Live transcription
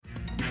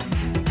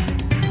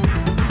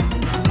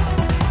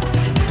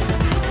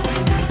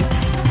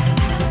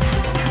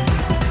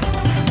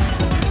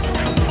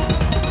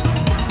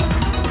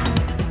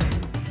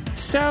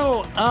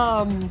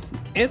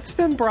It's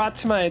been brought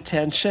to my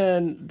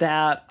attention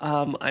that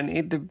I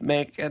need to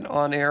make an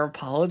on-air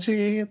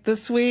apology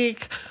this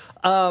week.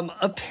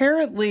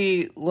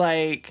 Apparently,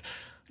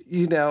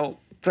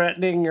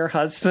 threatening your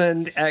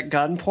husband at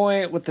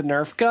gunpoint with the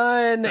Nerf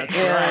gun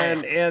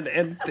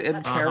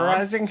and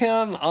terrorizing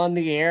him on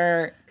the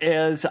air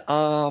is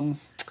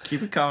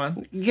keep it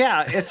coming.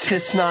 Yeah,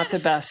 it's not the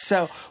best.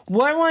 So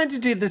what I wanted to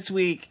do this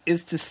week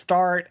is to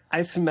start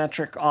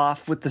Isometric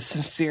off with the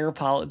sincere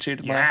apology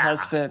to my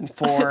husband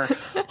for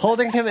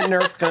holding him at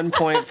Nerf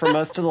gunpoint for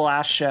most of the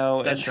last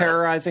show and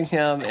terrorizing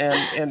him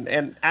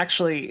and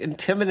actually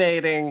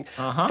intimidating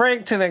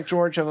Frank to make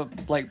Georgia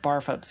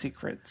barf up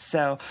secrets.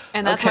 So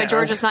and that's why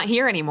Georgia's not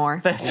here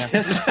anymore. That's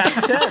it.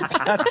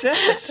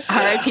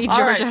 R.I.P.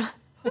 Georgia.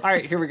 All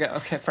right, here we go.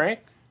 Okay, Frank.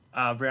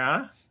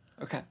 Brianna.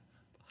 Okay.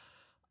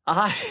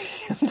 I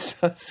am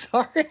so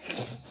sorry.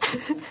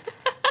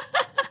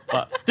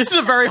 Well, this is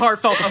a very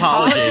heartfelt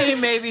apology. Apology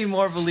may be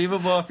more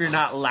believable if you're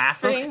not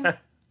laughing.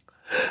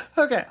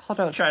 Okay, hold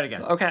on. Try it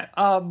again. Okay.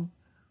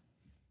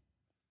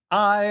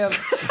 I am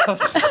so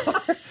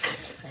sorry.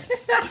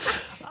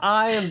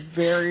 I am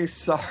very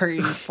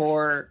sorry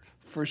for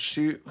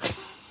shoot.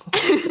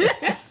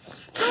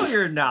 No,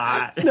 you're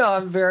not. No,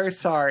 I'm very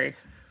sorry.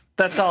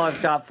 That's all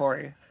I've got for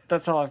you.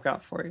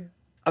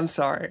 I'm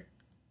sorry.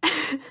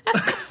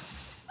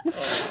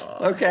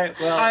 Okay,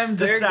 well, I'm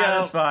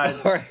dissatisfied.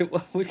 All right,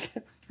 well,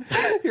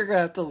 you're gonna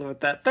have to live with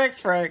that. Thanks,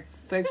 Frank.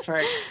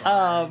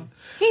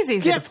 He's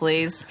easy to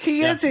please.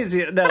 He is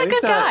easy. No, what a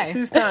good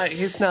guy.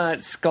 He's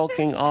not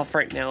skulking off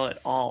right now at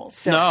all.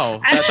 So,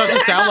 no, that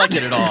doesn't sound like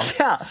it at all.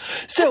 Yeah.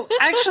 So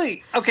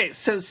actually, okay.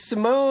 So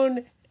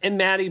Simone and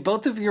Maddie,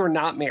 both of you are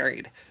not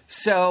married.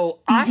 So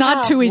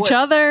not to each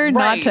other,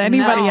 not to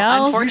anybody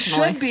else. We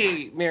should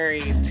be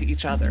married to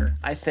each other,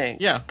 I think.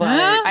 Yeah. But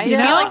I feel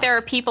like there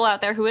are people out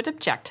there who would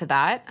object to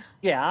that.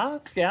 Yeah.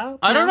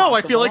 I don't know.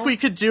 I feel like we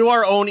could do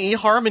our own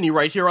eHarmony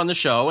right here on the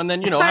show and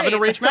then, have an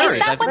arranged marriage.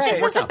 Is that what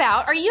this is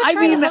about? Are you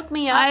trying to hook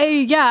me up?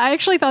 I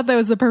actually thought that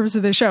was the purpose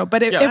of the show.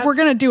 But if we're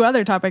going to do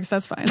other topics,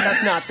 that's fine.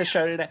 That's not the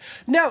show today.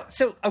 No.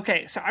 So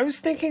I was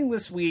thinking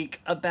this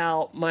week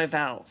about my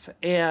vows.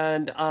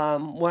 And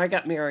when I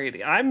got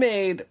married, I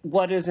made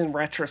what is in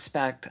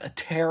retrospect a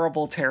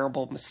terrible,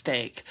 terrible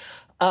mistake.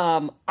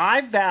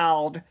 I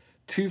vowed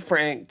to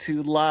Frank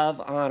to love,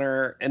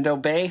 honor, and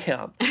obey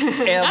him.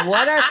 And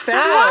what I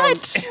found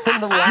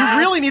in the last... You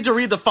really need to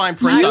read the fine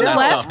print on that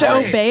stuff. You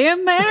left obey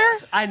in there?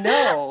 I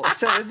know.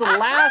 So in the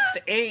last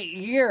 8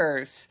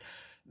 years,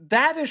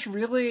 that has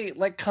really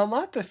come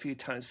up a few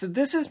times. So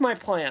this is my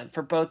plan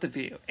for both of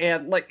you.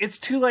 And it's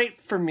too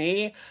late for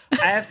me.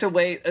 I have to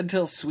wait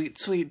until Sweet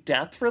Sweet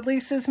Death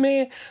releases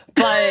me.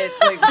 But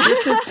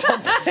this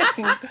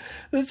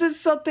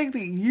is something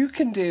that you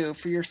can do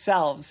for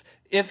yourselves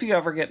if you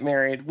ever get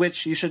married,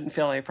 which you shouldn't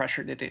feel any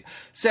pressure to do.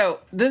 So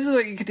this is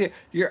what you could do.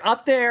 You're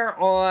up there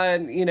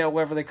on,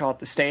 whatever they call it,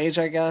 the stage,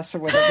 I guess, or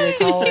whatever they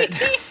call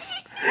it.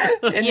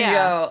 And you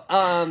go,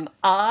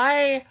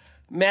 I,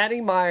 Maddie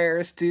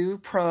Myers,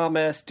 do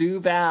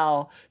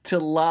vow to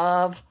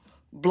love,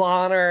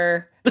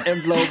 blonner,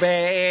 and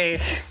blobay.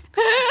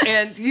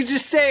 And you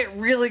just say it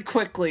really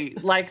quickly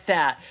like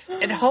that.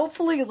 And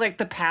hopefully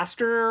the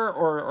pastor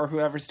or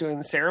whoever's doing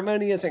the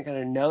ceremony isn't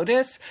going to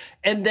notice.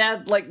 And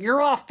then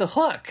you're off the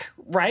hook,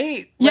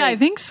 right? Yeah, I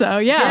think so.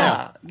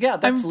 Yeah. Yeah,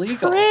 that's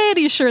legal. I'm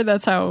pretty sure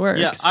that's how it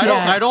works. Yeah,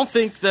 I don't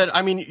think that,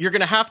 you're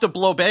going to have to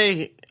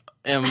blobay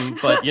him,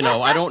 but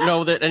I don't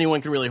know that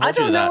anyone can really hold you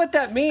to that. I don't know what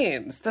that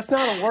means. That's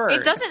not a word.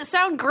 It doesn't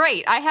sound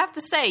great. I have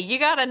to say, you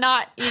gotta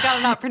not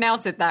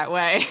pronounce it that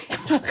way.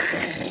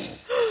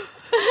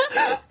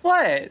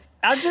 What?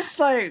 I'm just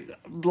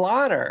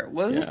blonner.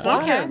 What does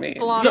blonner mean?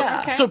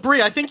 So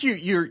Brie, I think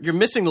you're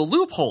missing the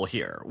loophole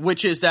here,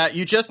 which is that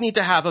you just need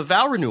to have a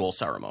vow renewal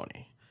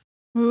ceremony.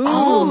 Ooh.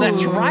 Oh,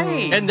 that's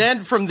right. And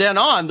then from then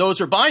on, those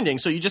are binding.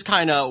 So you just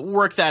kind of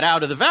work that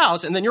out of the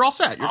vows, and then you're all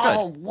set. You're good.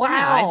 Oh, wow.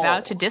 I vow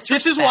to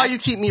disrespect. This is why you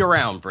keep me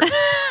around, Brie.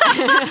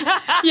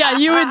 Yeah,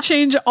 you would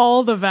change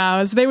all the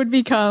vows. They would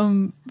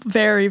become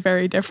very,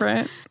 very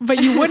different.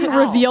 But you wouldn't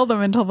reveal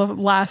them until the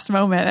last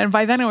moment, and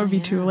by then it would be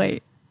too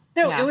late.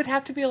 No, it would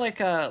have to be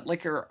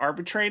you're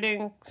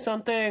arbitrating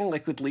something,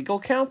 with legal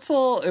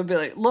counsel. It would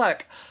be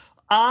look,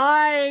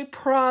 I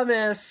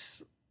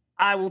promise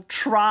I will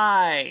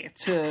try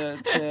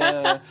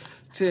to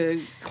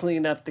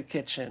clean up the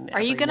kitchen.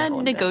 Are you going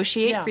to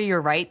negotiate for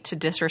your right to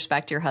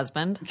disrespect your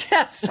husband?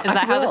 Yes. Is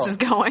that how this is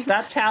going?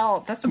 That's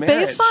marriage.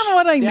 Based on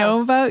what I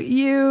know about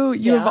you,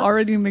 you have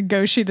already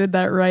negotiated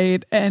that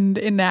right and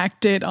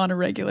enacted on a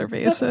regular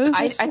basis.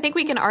 I think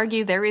we can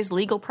argue there is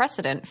legal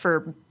precedent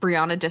for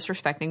Brianna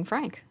disrespecting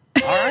Frank.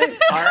 All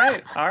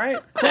right.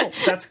 Cool.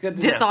 That's good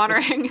to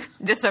Dishonoring,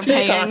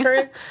 disobeying.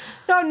 Dishonoring?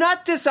 No,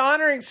 not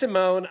dishonoring,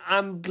 Simone.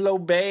 I'm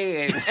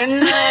blobeying.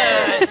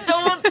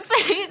 Don't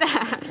say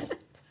that.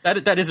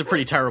 That is a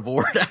pretty terrible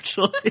word,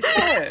 actually.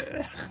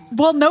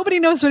 Well, nobody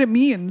knows what it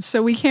means,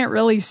 so we can't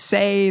really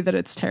say that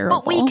it's terrible.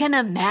 But we can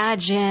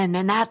imagine,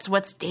 and that's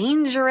what's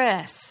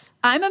dangerous.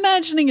 I'm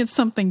imagining it's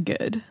something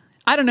good.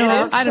 I don't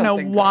know. is I don't know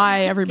something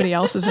why everybody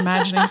else is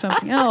imagining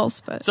something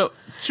else, but So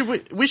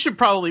we should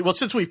probably, well,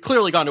 since we've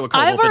clearly gone to a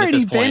cold I've open at already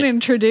this point. been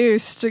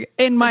introduced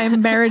in my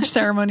marriage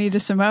ceremony to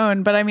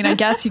Simone. But I mean, I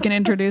guess you can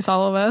introduce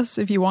all of us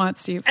if you want,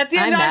 Steve. At the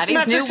end I'm of Maddie's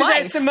Isometric new today,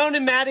 wife. Simone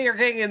and Maddie are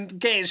getting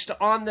engaged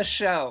on the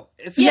show.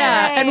 It's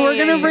Yeah, and we're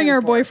gonna Yay. bring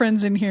our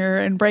boyfriends in here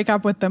and break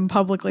up with them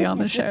publicly on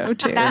the show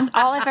too. That's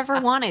all I've ever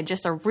wanted.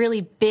 Just a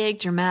really big,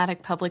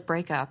 dramatic public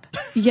breakup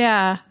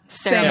Yeah,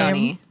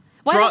 ceremony. same.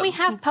 Why Draw- don't we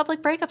have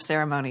public breakup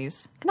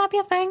ceremonies? Can that be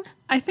a thing?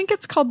 I think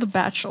it's called The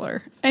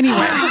Bachelor. Anyway,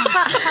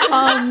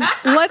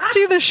 let's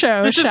do the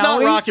show. This is shall not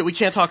we? Rocket. We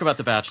can't talk about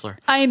The Bachelor.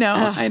 I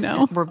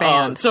know. We're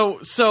banned. So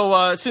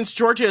since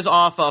Georgia is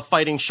off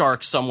fighting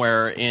sharks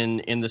somewhere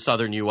in the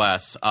southern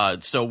U.S.,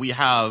 so we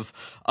have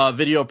a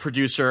video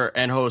producer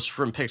and host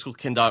from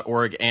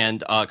Pixelkin.org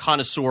and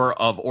connoisseur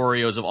of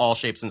Oreos of all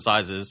shapes and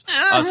sizes,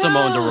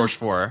 Simone de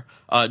Rochefort,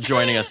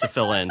 joining us to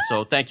fill in.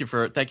 So thank you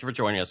for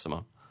joining us,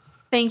 Simone.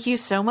 Thank you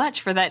so much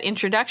for that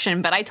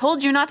introduction, but I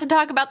told you not to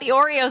talk about the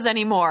Oreos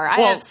anymore. I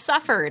Well, have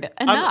suffered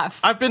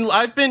enough. I've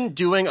been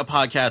doing a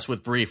podcast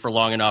with Bree for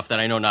long enough that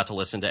I know not to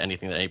listen to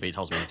anything that anybody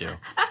tells me to do.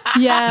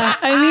 Yeah,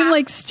 I mean,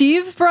 like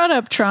Steve brought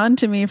up Tron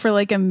to me for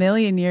like a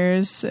million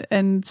years,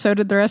 and so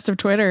did the rest of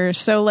Twitter.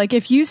 So, like,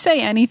 if you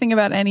say anything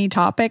about any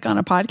topic on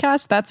a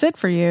podcast, that's it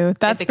for you.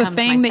 That's the becomes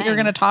thing my that you're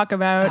thing. going to talk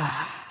about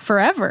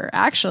forever.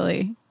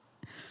 Actually,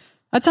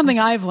 that's something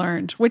I've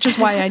learned, which is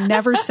why I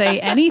never say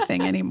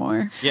anything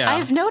anymore. Yeah,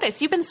 I've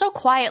noticed you've been so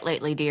quiet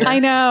lately, dear. I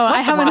know. I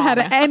What's haven't wrong? had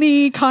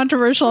any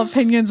controversial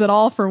opinions at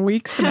all for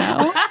weeks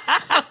now.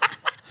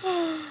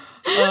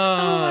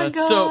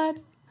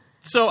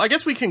 So I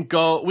guess we can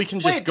go. We can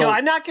just Wait, go. do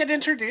I not get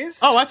introduced?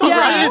 Oh, I thought Yeah.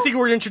 I didn't think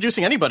we were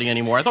introducing anybody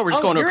anymore. I thought we were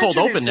just going to a you're cold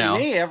open introducing now.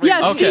 me every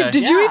Yeah, week. Steve,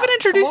 did you Yeah, even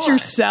introduce come on.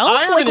 yourself?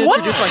 I haven't Like, what's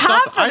introduced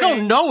myself. I happening?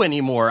 don't know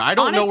anymore. I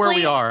don't know where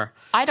we Honestly, are.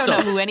 I don't So-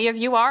 know who any of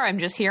you are. I'm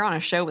just here on a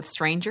show with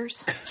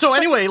strangers. So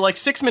anyway, like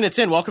 6 minutes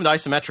in, welcome to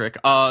Isometric.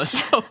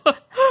 So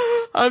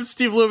I'm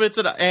Steve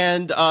Lubitz,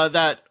 and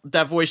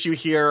that voice you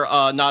hear,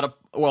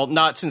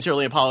 not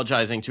sincerely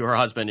apologizing to her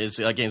husband,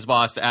 is Games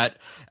Boss at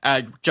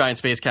Giant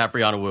Space Cat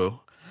Brianna Wu.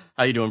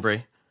 How you doing,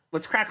 Brie?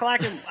 What's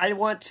crack-a-lackin'? I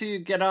want to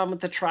get on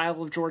with the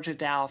trial of Georgia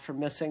Dow for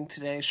missing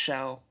today's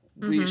show.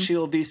 She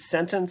will be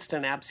sentenced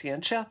in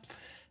absentia,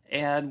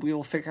 and we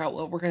will figure out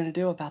what we're going to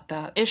do about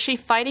that. Is she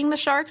fighting the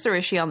sharks or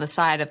is she on the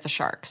side of the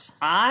sharks?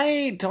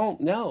 I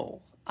don't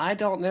know.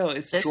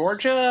 It's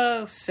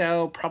Georgia,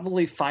 so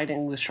probably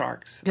fighting the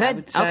Sharks. I Good.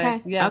 would say.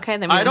 Okay. Yeah. Okay.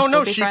 Then we I can don't still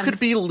know. be She friends. could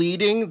be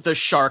leading the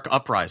shark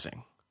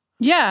uprising.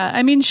 Yeah,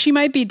 I mean, she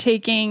might be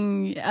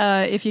taking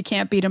if you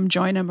can't beat 'em,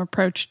 join 'em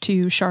approach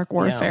to shark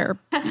warfare.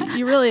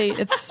 You really,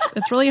 it's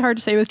really hard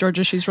to say with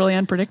Georgia. She's really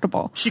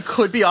unpredictable. She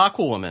could be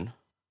Aquawoman.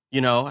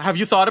 You know, have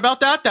you thought about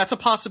that? That's a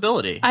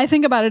possibility. I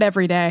think about it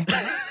every day.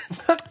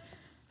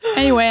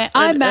 Anyway,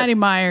 I'm Maddie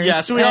Myers. Yeah,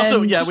 so we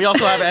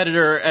also have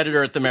editor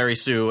at the Mary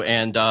Sue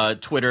and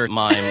Twitter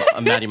mime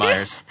Maddie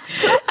Myers.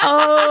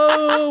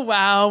 Oh,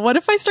 wow. What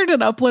if I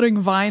started uploading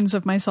vines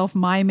of myself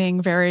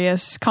miming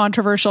various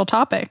controversial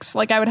topics?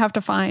 Like, I would have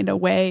to find a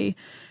way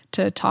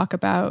to talk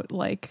about,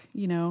 like,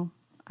 you know,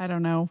 I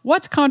don't know.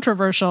 What's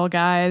controversial,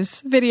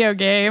 guys? Video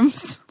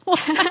games.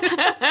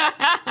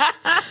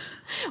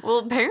 Well,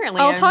 apparently,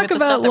 I'll talk with the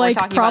stuff about, that we're like,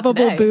 talking about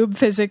probable today. boob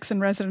physics in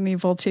Resident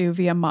Evil 2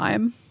 via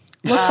mime.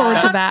 Look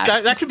forward to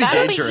that. That could be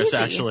That'll be dangerous, easy.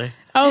 actually.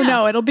 Oh,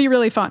 no, it'll be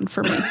really fun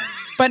for me,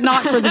 but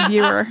not for the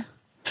viewer.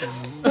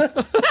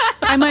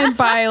 I might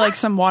buy, like,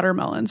 some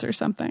watermelons or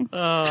something.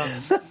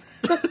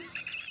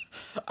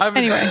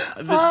 Anyway.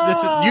 You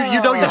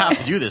know you have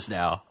to do this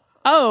now.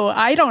 Oh,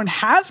 I don't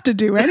have to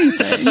do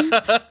anything.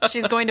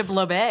 She's going to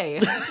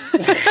Blobay.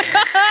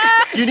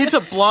 You need to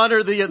blonde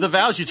the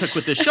vows you took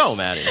with this show,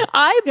 Maddie.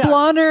 I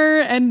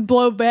blonner and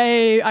blow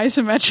bay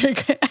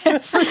isometric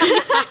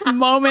every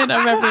moment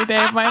of every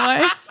day of my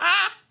life.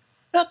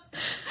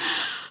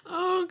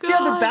 Oh, God.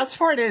 Yeah, the best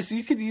part is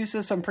you could use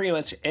this on pretty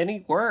much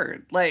any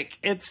word. Like,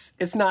 it's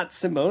not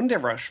Simone de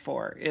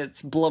Rochefort.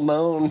 It's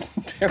Blamone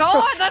de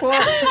God, that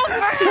sounds so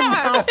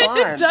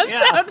bad. It does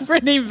sound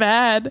pretty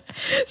bad.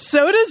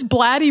 So does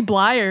Blatty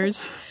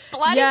Bliers.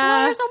 Bloody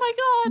Yeah. Blurs, oh my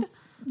God.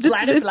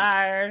 Bloody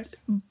Blars.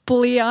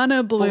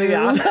 Bliana Blue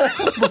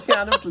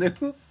Bliana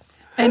Blue.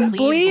 and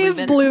Believe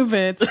Believe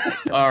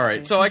Bluevitz. All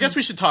right, so I guess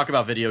we should talk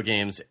about video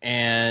games,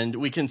 and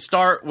we can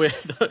start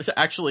with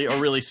actually a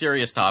really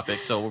serious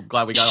topic. So we're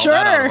glad we got all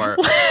that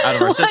out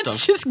of our system.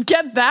 Let's just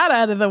get that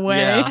out of the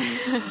way.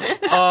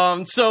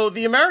 Yeah. So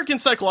the American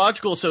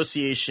Psychological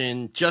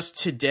Association just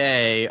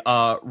today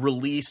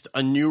released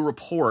a new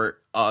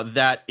report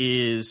that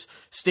is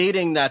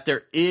stating that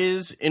there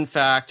is, in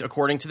fact,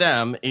 according to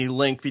them, a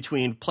link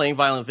between playing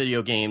violent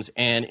video games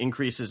and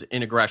increases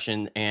in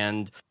aggression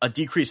and a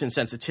decrease in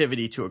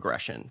sensitivity to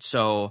aggression.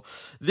 So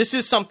this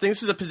is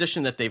a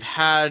position that they've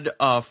had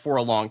for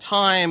a long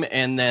time,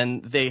 and then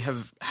they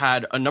have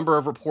had a number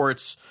of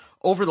reports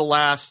over the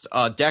last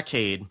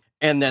decade.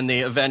 And then they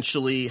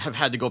eventually have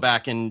had to go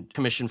back and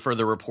commission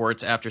further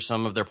reports after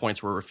some of their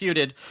points were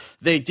refuted.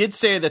 They did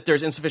say that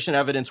there's insufficient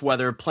evidence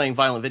whether playing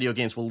violent video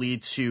games will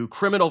lead to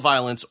criminal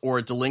violence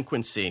or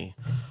delinquency.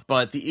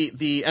 But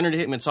the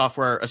Entertainment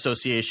Software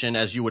Association,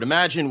 as you would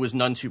imagine, was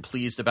none too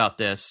pleased about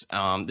this.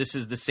 This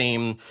is the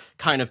same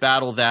kind of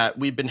battle that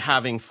we've been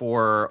having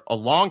for a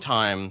long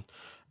time.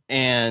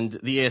 And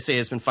the ASA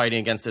has been fighting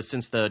against this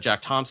since the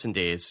Jack Thompson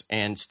days.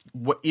 And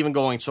even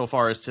going so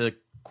far as to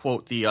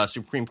quote the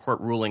Supreme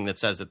Court ruling that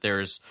says that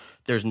there's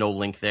no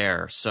link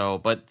there. So,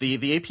 but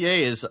the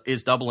APA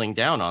is doubling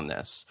down on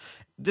this.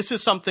 This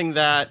is something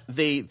that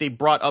they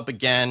brought up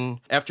again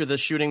after the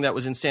shooting that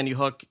was in Sandy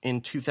Hook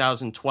in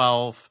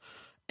 2012,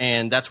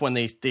 and that's when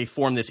they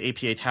formed this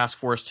APA task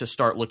force to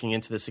start looking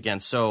into this again.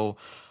 So,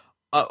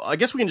 I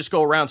guess we can just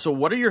go around. So,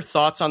 what are your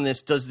thoughts on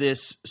this? Does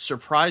this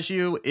surprise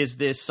you? Is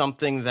this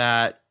something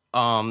that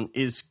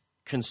is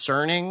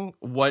concerning?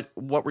 What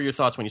were your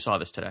thoughts when you saw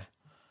this today?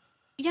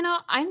 You know,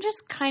 I'm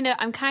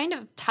kind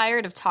of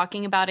tired of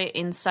talking about it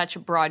in such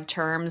broad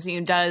terms.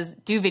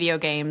 Do video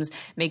games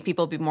make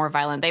people be more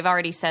violent? They've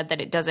already said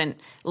that it doesn't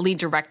lead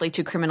directly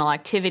to criminal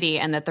activity,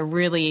 and that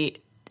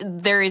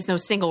there is no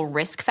single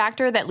risk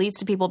factor that leads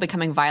to people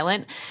becoming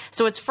violent.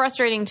 So it's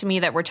frustrating to me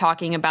that we're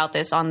talking about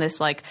this on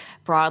this like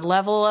broad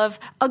level of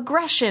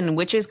aggression,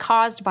 which is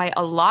caused by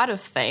a lot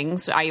of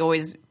things. I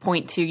always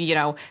point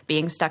to,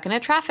 being stuck in a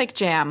traffic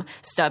jam,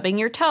 stubbing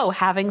your toe,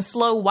 having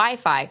slow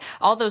Wi-Fi.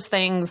 All those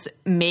things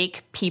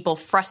make people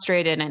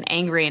frustrated and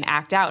angry and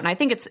act out. And I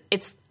think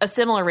it's a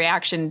similar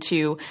reaction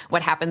to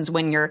what happens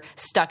when you're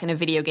stuck in a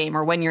video game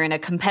or when you're in a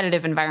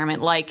competitive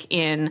environment like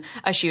in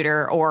a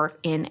shooter or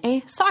in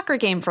a soccer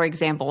game, for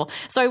example.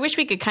 So I wish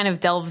we could kind of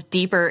delve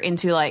deeper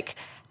into like,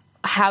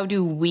 how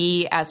do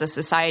we as a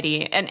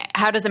society and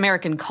how does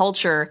American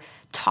culture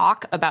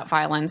talk about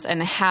violence,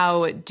 and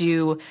how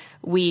do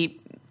we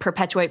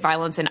perpetuate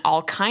violence in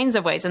all kinds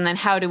of ways? And then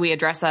how do we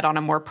address that on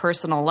a more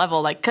personal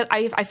level? Like, 'cause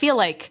I feel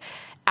like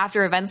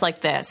after events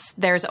like this,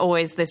 there's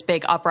always this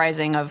big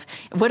uprising of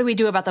what do we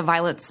do about the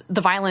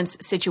violence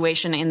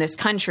situation in this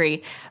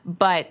country?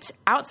 But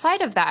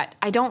outside of that,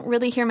 I don't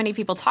really hear many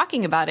people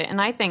talking about it.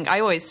 And I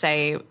always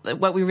say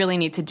what we really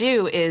need to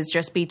do is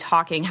just be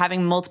talking,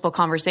 having multiple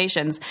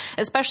conversations,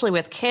 especially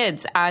with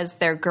kids as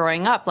they're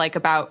growing up, like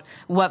about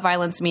what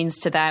violence means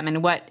to them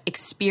and what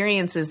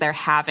experiences they're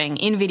having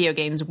in video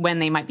games when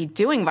they might be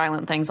doing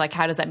violent things. Like,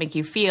 how does that make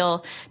you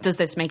feel? Does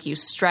this make you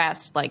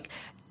stressed? Like,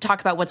 talk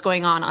about what's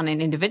going on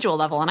an individual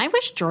level. And I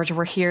wish Georgia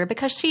were here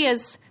because she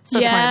is so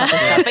smart about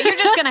this stuff. But you're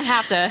just gonna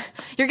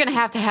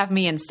have to have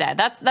me instead.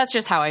 That's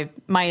just how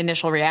my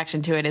initial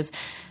reaction to it is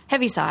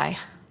heavy sigh.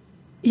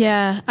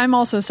 Yeah, I'm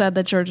also sad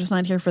that Georgia's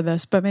not here for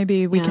this, but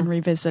maybe we can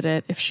revisit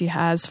it if she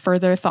has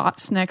further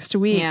thoughts next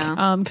week.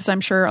 Yeah. Because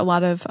I'm sure a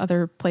lot of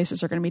other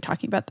places are going to be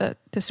talking about that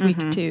this week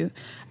too.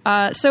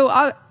 So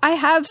I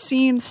have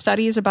seen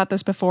studies about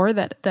this before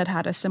that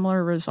had a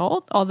similar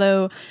result,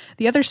 although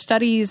the other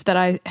studies that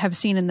I have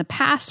seen in the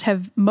past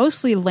have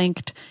mostly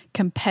linked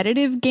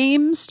competitive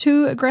games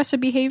to aggressive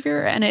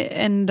behavior.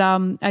 And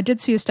I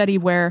did see a study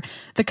where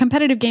the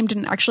competitive game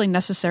didn't actually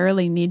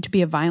necessarily need to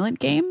be a violent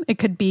game. It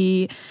could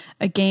be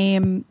a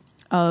game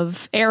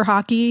of air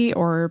hockey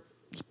or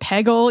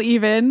Peggle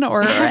even,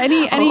 or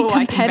any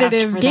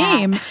competitive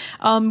game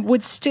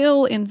would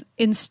still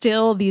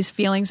instill these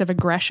feelings of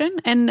aggression.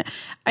 And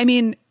I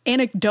mean,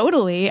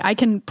 anecdotally, I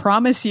can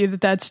promise you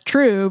that that's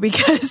true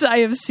because I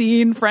have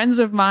seen friends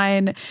of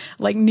mine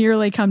like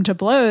nearly come to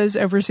blows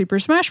over Super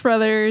Smash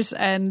Brothers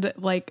and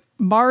like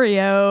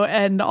Mario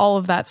and all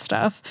of that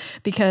stuff.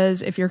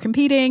 Because if you're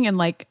competing and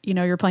like,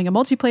 you're playing a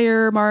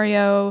multiplayer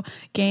Mario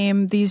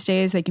game these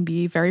days, they can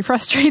be very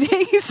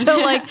frustrating. So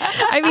like,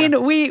 I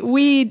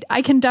mean,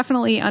 I can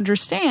definitely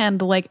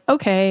understand like,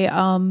 okay,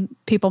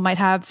 people might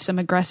have some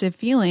aggressive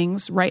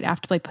feelings right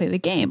after they play the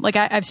game. Like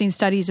I've seen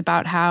studies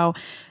about how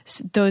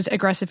those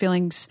aggressive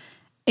feelings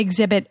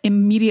exhibit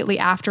immediately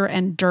after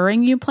and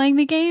during you playing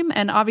the game.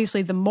 And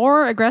obviously the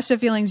more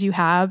aggressive feelings you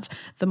have,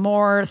 the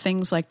more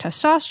things like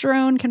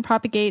testosterone can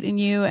propagate in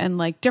you, and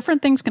like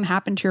different things can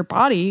happen to your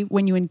body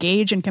when you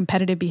engage in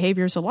competitive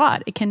behaviors a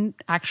lot. It can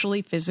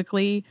actually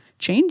physically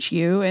change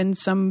you in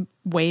some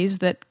ways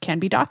that can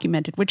be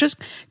documented, which is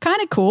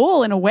kind of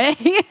cool in a way.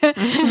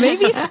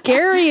 Maybe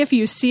scary if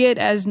you see it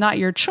as not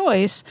your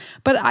choice,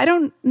 but I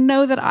don't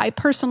know that I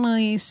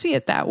personally see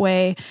it that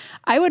way.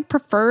 I would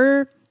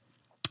prefer,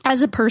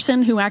 as a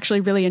person who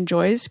actually really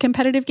enjoys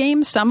competitive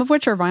games, some of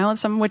which are violent,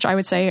 some of which I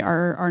would say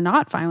are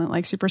not violent,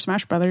 like Super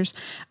Smash Brothers,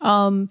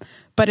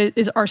 but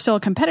are still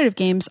competitive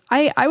games,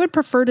 I would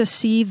prefer to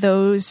see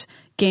those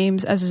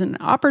games as an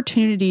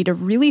opportunity to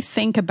really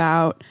think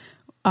about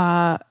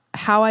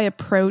how I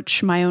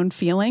approach my own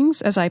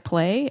feelings as I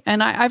play.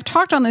 And I've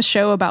talked on this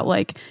show about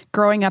like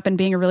growing up and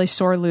being a really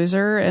sore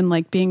loser and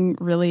like being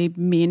really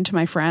mean to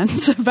my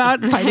friends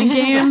about fighting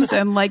games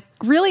and like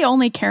really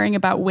only caring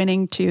about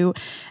winning to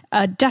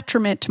a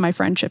detriment to my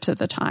friendships at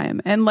the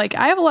time. And like,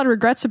 I have a lot of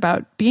regrets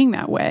about being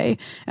that way.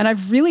 And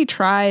I've really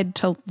tried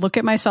to look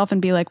at myself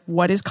and be like,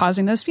 what is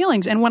causing those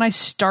feelings? And when I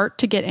start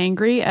to get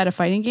angry at a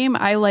fighting game,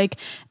 I like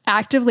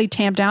actively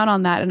tamp down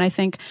on that. And I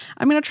think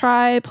I'm going to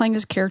try playing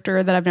this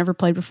character that I've never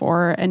played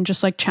before and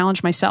just like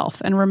challenge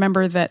myself and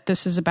remember that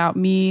this is about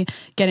me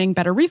getting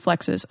better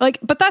reflexes. Like,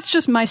 but that's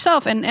just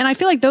myself. And I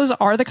feel like those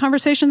are the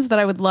conversations that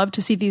I would love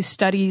to see these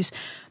studies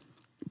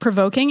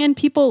provoking in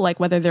people, like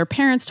whether they're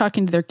parents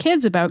talking to their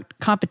kids about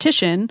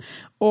competition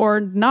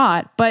or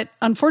not. But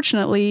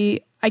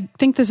unfortunately, I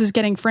think this is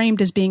getting framed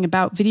as being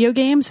about video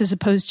games as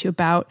opposed to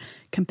about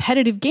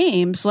competitive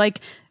games. Like,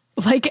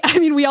 I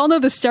mean, we all know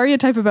the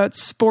stereotype about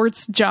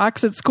sports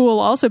jocks at school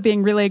also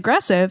being really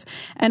aggressive.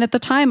 And at the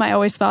time, I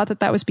always thought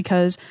that was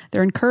because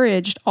they're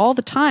encouraged all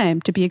the time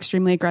to be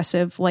extremely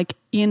aggressive, like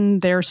in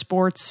their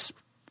sports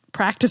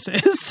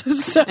practices.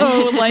 So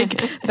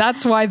like,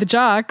 that's why the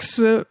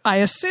jocks, I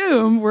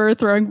assume, were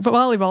throwing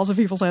volleyballs at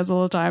people's heads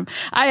all the time.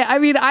 I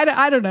mean,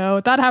 I don't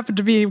know. That happened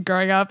to me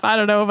growing up. I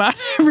don't know about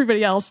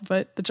everybody else,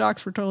 but the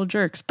jocks were total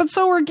jerks. But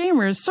so were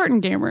gamers,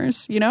 certain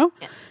gamers, you know?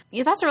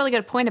 Yeah, that's a really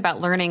good point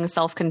about learning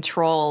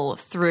self-control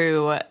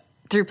through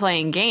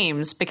playing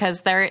games,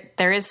 because there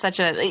is such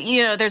a,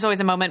 you know, there's always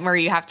a moment where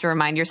you have to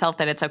remind yourself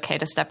that it's okay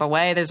to step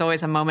away. There's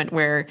always a moment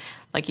where,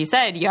 like you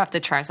said, you have to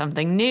try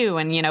something new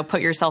and, you know,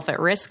 put yourself at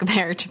risk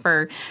there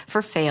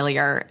for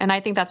failure. And I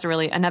think that's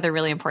another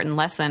really important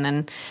lesson.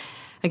 And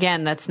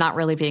again, that's not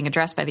really being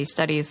addressed by these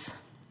studies.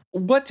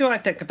 What do I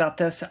think about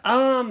this?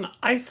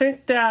 I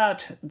think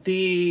that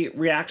the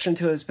reaction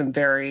to it has been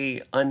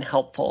very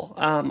unhelpful.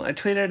 I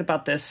tweeted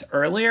about this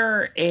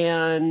earlier,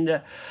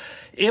 and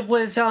it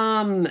was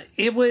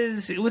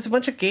a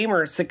bunch of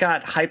gamers that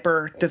got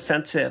hyper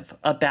defensive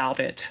about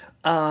it,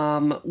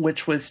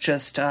 which was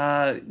just,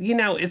 you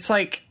know, it's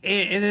like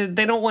they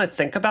don't want to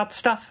think about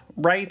stuff,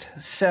 right?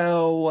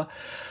 So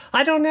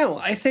I don't know.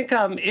 I think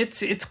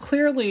it's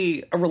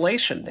clearly a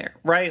relation there,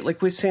 right?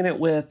 Like we've seen it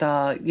with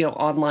you know,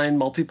 online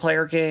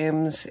multiplayer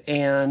games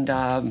and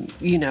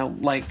you know,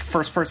 like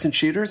first-person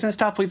shooters and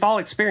stuff. We've all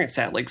experienced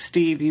that. Like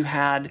Steve, you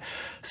had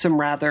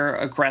some rather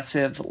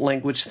aggressive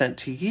language sent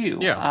to you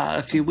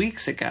a few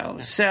weeks ago.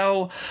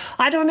 So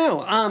I don't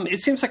know.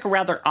 It seems like a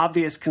rather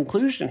obvious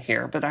conclusion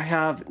here, but I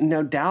have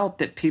no doubt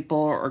that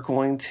people are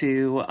going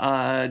to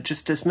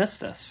just dismiss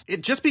this.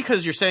 Just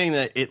because you're saying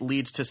that it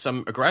leads to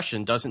some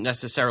aggression doesn't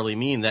necessarily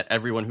mean that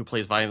everyone who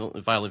plays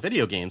violent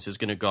video games is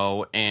going to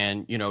go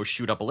and, you know,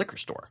 shoot up a liquor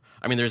store.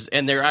 I mean,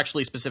 they're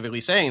actually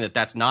specifically saying that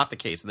that's not the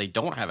case, and they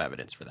don't have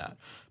evidence for that.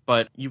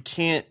 But you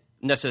can't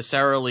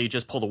necessarily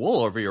just pull the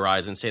wool over your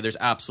eyes and say there's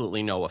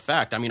absolutely no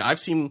effect. I mean, I've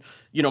seen,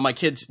 you know, my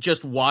kids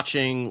just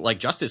watching like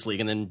Justice League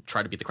and then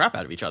try to beat the crap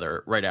out of each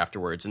other right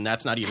afterwards, and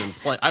that's not even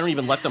I don't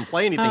even let them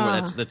play anything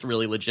that's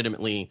really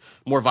legitimately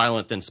more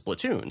violent than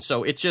Splatoon.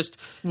 So it's just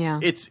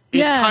it's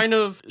kind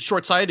of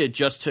short-sighted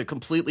just to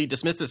completely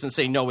dismiss this and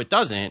say no, it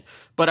doesn't.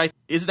 But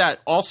is that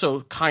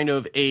also kind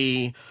of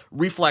a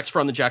reflex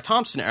from the Jack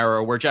Thompson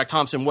era, where Jack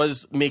Thompson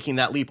was making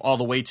that leap all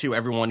the way to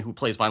everyone who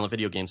plays violent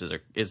video games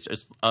is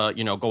just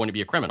you know, going to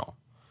be a criminal?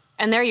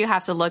 And there you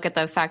have to look at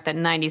the fact that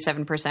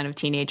 97% of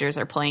teenagers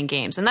are playing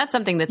games. And that's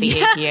something that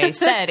the APA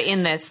said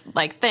in this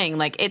like thing.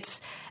 Like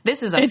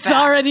this is a fact. It's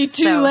already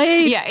too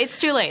late. Yeah, it's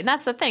too late. And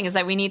that's the thing, is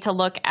that we need to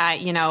look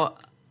at, you know,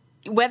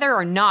 whether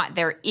or not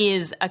there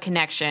is a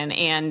connection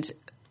and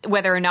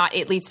whether or not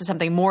it leads to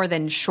something more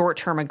than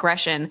short-term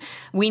aggression.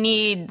 We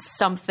need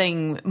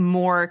something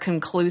more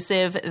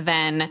conclusive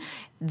than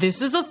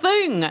this is a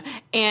thing.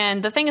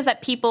 And the thing is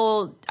that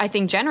people, I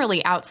think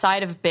generally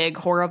outside of big,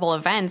 horrible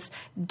events,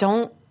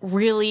 don't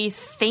really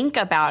think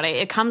about it.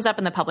 It comes up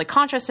in the public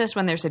consciousness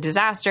when there's a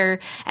disaster,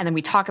 and then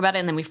we talk about it,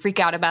 and then we freak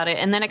out about it,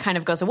 and then it kind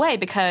of goes away,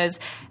 because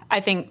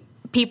I think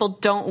people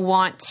don't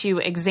want to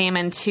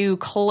examine too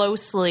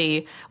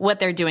closely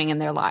what they're doing in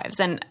their lives.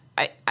 And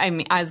I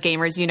mean, as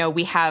gamers, you know,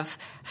 we have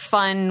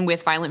fun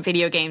with violent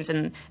video games,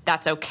 and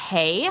that's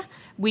okay.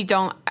 We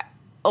don't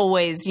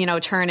always, you know,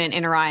 turn an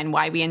inner eye on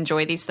why we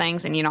enjoy these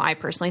things. And, you know, I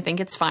personally think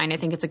it's fine. I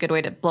think it's a good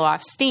way to blow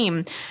off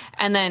steam.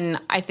 And then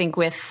I think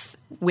with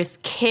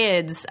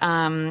kids,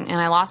 and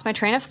I lost my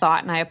train of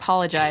thought, and I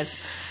apologize.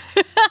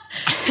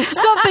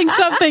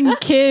 something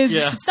kids.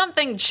 Yeah.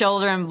 Something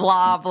children,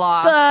 blah,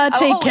 blah.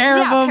 Take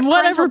care of them.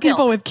 Whatever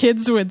people guilt. with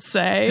kids would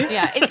say.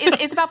 Yeah,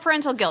 it's about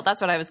parental guilt.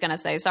 That's what I was going to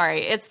say.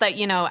 Sorry. It's that,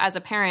 you know, as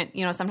a parent,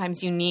 you know,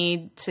 sometimes you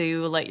need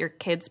to let your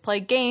kids play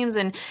games,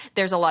 and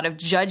there's a lot of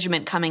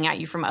judgment coming at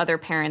you from other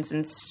parents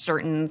in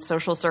certain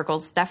social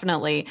circles,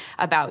 definitely,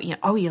 about, you know,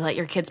 oh, you let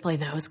your kids play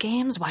those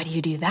games? Why do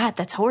you do that?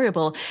 That's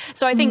horrible.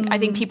 So I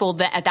think people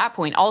that at that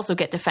point also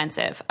get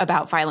defensive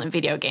about violent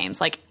video games.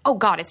 Like, oh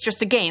God, it's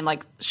just a game.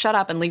 Like, shut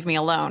up and leave me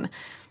alone.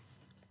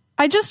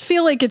 I just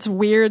feel like it's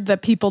weird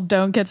that people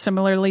don't get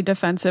similarly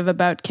defensive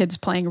about kids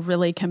playing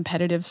really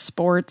competitive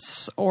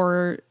sports,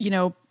 or, you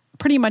know,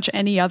 pretty much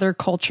any other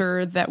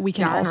culture that we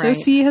can also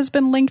see has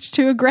been linked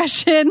to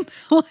aggression.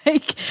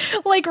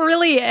 like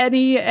really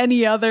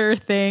any other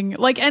thing.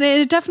 Like, and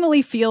it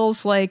definitely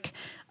feels like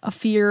a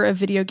fear of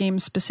video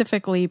games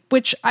specifically,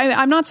 which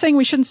I'm not saying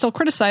we shouldn't still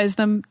criticize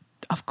them.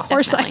 Of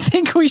course, definitely. I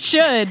think we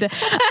should.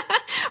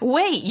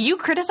 Wait, you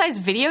criticize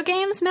video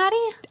games,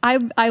 Maddie?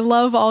 I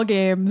love all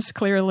games,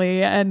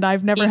 clearly, and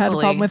I've never had a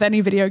problem with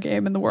any video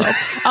game in the world.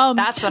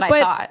 That's what I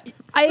thought.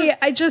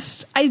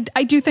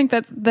 I do think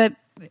that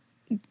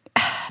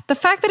the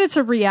fact that it's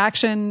a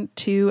reaction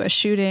to a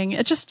shooting,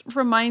 it just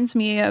reminds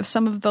me of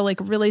some of the like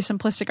really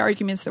simplistic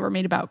arguments that were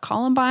made about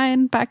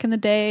Columbine back in the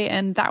day.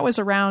 And that was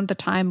around the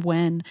time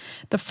when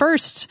the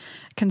first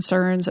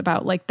concerns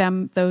about like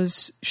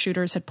those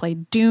shooters had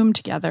played Doom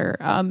together.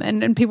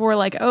 And people were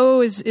like,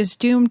 oh, is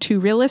Doom too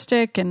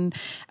realistic? And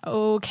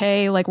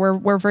okay, like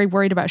we're very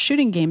worried about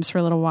shooting games for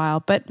a little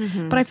while. But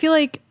I feel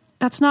like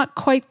that's not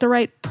quite the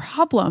right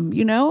problem,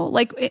 you know?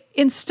 Like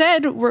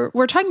instead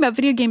we're talking about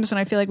video games, and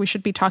I feel like we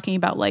should be talking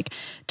about like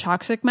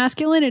toxic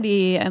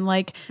masculinity and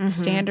like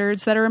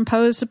standards that are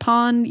imposed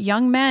upon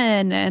young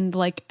men, and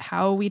like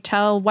how we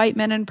tell white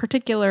men in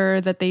particular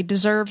that they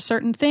deserve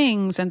certain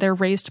things and they're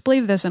raised to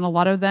believe this. And a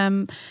lot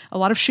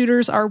of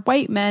shooters are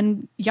white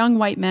men, young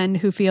white men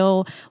who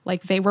feel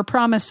like they were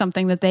promised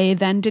something that they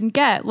then didn't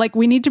get. Like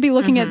we need to be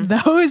looking at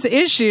those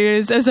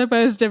issues as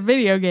opposed to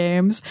video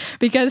games,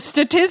 because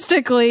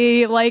statistically,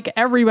 like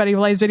everybody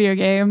plays video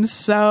games,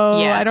 so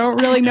yes. I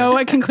don't really know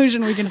what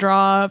conclusion we can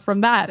draw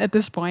from that at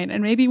this point.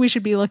 And maybe we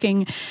should be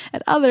looking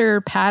at other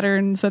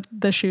patterns that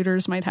the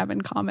shooters might have in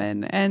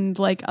common, and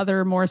like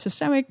other more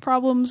systemic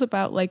problems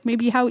about like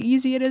maybe how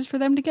easy it is for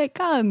them to get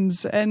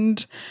guns.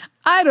 And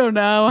I don't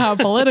know how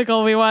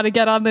political we want to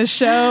get on this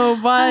show,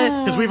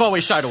 but because we've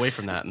always shied away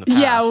from that in the past.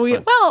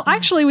 Yeah,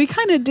 actually we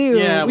kind of do.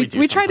 Yeah,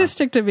 we try to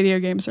stick to video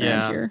games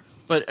around here.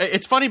 But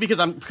it's funny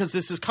because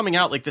this is coming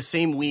out like the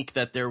same week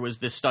that there was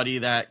this study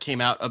that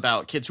came out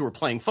about kids who were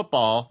playing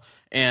football,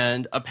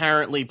 and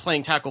apparently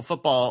playing tackle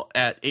football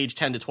at age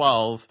 10 to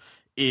 12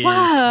 is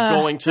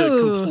going to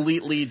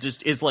completely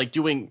just is like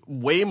doing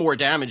way more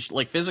damage,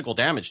 like physical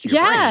damage to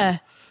your brain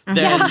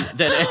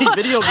than any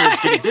video game's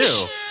going to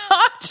do.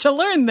 To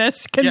learn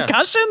this,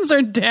 concussions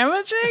are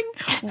damaging.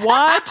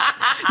 What?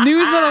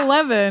 News at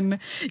 11.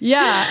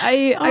 Yeah,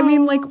 I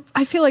mean, like,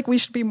 I feel like we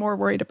should be more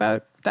worried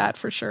about that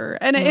for sure.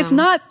 And it's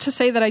not to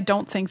say that I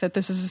don't think that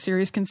this is a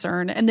serious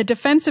concern. And the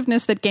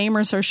defensiveness that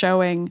gamers are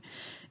showing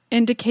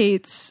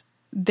indicates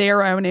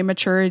their own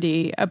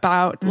immaturity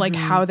about like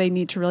how they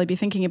need to really be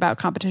thinking about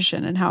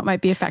competition and how it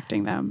might be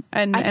affecting them.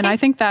 And I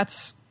think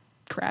that's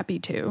crappy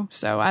too.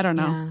 So I don't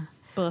know.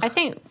 Yeah. I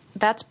think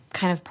that's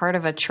kind of part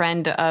of a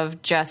trend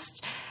of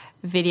just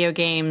video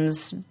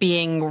games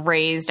being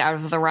raised out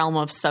of the realm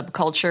of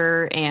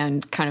subculture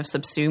and kind of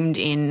subsumed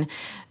in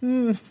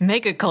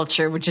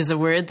megaculture, which is a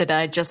word that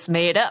I just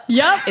made up.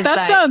 Yep,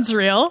 that sounds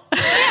real.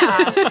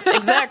 Yeah,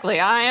 exactly.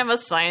 I am a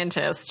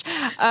scientist.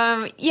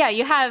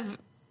 You have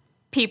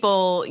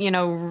people, you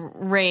know,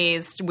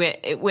 raised with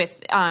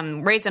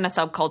raised in a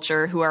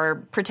subculture who are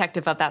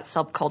protective of that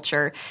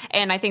subculture.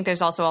 And I think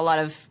there's also a lot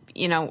of,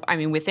 you know, I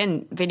mean,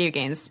 within video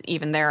games,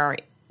 even there are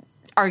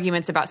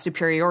arguments about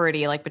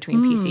superiority, like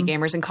between PC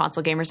gamers and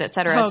console gamers, et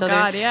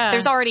cetera.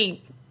 There's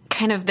already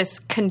kind of this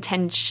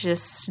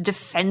contentious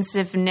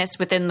defensiveness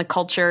within the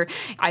culture,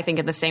 I think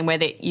in the same way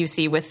that you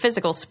see with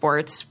physical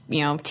sports,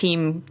 you know,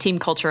 team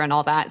culture and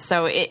all that.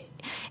 So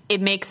it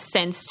makes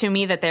sense to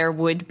me that there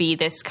would be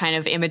this kind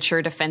of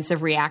immature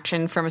defensive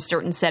reaction from a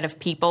certain set of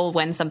people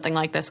when something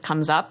like this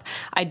comes up.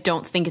 I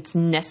don't think it's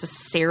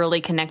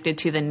necessarily connected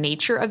to the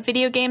nature of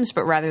video games,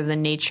 but rather the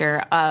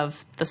nature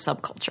of the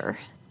subculture.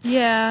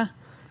 Yeah.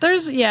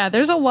 There's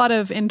a lot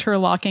of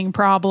interlocking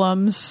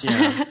problems.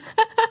 Yeah.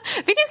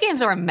 Video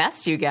games are a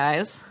mess, you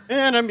guys.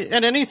 And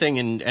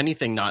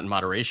anything not in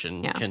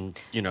moderation can,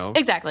 you know,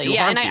 exactly. do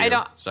harm to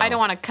you. I don't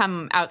want to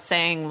come out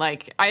saying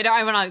like I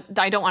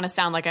don't want to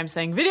sound like I'm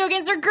saying video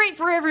games are great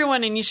for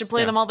everyone and you should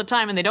play them all the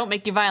time and they don't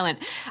make you violent.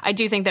 I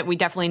do think that we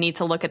definitely need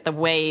to look at the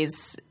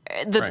ways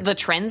the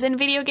trends in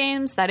video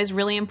games. That is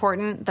really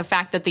important. The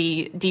fact that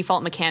the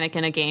default mechanic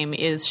in a game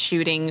is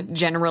shooting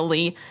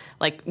generally,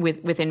 like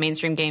within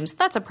mainstream games,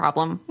 that's a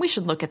problem. We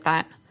should look at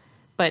that,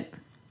 but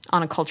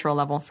on a cultural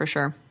level, for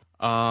sure.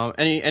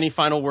 Any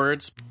final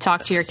words?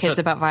 Talk to your kids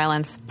about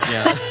violence.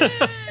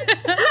 Yeah.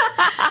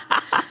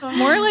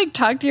 More like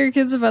talk to your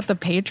kids about the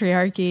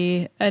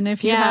patriarchy, and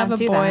if you have a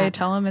boy,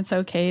 tell him it's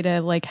okay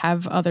to like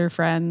have other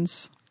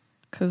friends.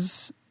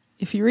 Because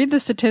if you read the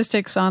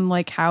statistics on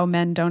like how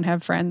men don't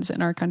have friends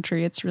in our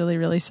country, it's really,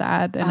 really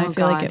sad, and I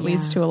feel like it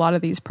leads to a lot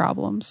of these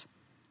problems.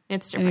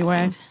 It's depressing.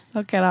 Anyway,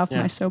 I'll get off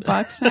my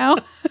soapbox now.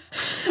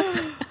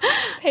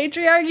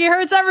 Patriarchy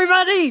hurts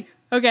everybody.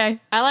 Okay.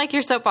 I like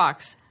your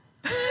soapbox.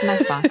 It's a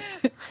nice box.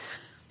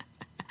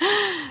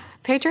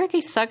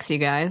 Patriarchy sucks, you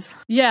guys.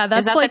 Yeah,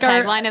 that's that like the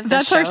tagline of the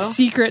that's show? Our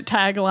secret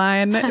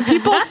tagline.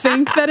 People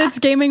think that it's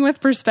gaming with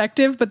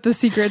perspective, but the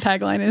secret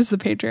tagline is the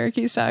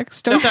patriarchy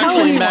sucks. Don't That's tell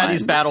actually anyone.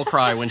 Maddie's battle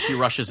cry when she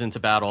rushes into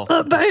battle.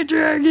 The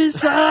patriarchy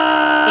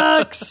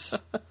sucks.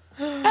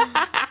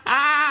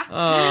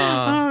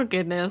 Oh,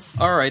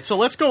 goodness. All right, so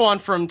let's go on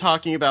from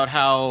talking about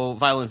how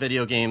violent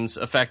video games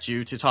affect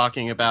you to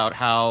talking about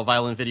how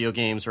violent video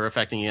games are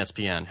affecting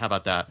ESPN. How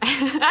about that?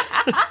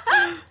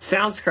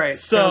 Sounds great.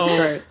 Sounds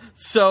great.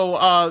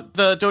 So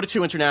the Dota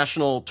 2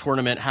 International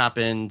tournament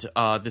happened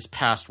this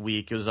past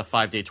week. It was a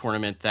 5-day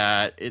tournament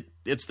that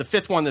it's the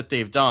 5th one that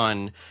they've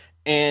done,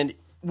 and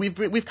we've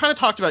kind of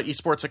talked about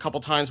esports a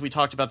couple times. We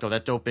talked about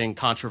that doping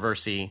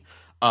controversy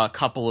a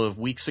couple of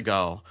weeks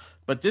ago.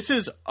 But this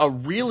is a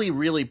really,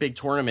 really big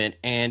tournament,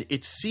 and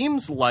it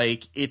seems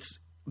like it's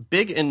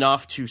big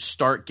enough to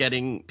start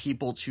getting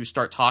people to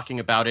start talking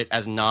about it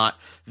as not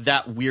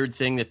that weird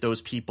thing that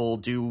those people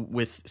do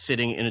with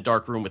sitting in a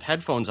dark room with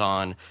headphones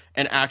on,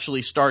 and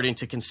actually starting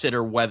to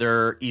consider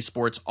whether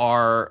esports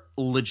are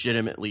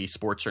legitimately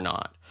sports or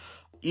not.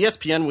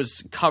 ESPN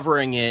was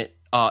covering it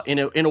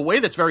in a way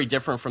that's very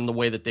different from the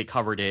way that they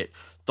covered it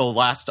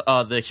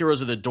the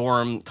Heroes of the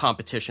Dorm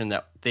competition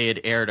that they had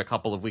aired a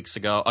couple of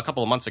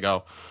months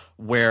ago,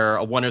 where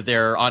one of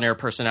their on-air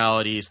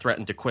personalities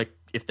threatened to quit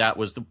if that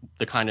was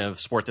the kind of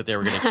sport that they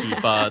were going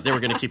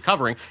to keep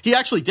covering. He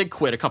actually did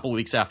quit a couple of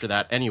weeks after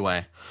that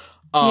anyway.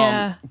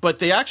 But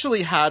they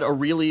actually had a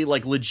really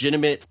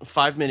legitimate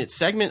 5-minute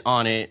segment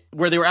on it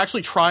where they were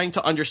actually trying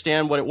to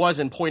understand what it was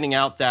and pointing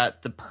out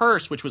that the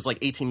purse, which was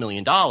 $18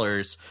 million,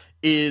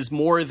 is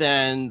more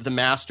than the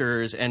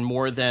Masters and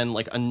more than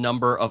a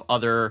number of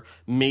other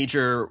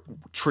major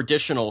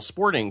traditional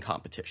sporting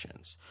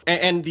competitions.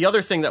 And the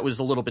other thing that was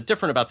a little bit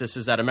different about this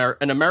is that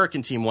an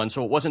American team won,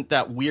 so it wasn't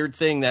that weird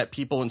thing that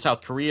people in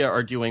South Korea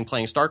are doing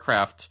playing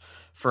StarCraft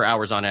for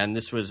hours on end.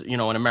 This was, an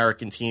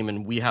American team,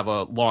 and we have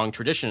a long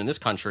tradition in this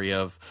country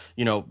of,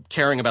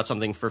 caring about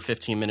something for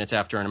 15 minutes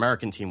after an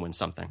American team wins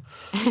something.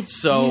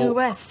 So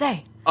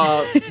USA.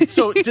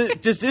 So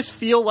does this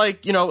feel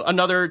like,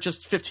 another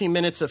just 15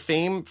 minutes of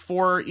fame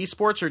for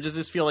esports, or does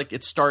this feel like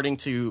it's starting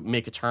to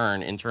make a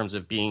turn in terms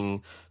of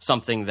being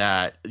something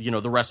that,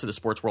 the rest of the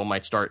sports world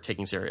might start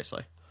taking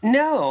seriously?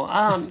 No,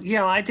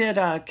 I did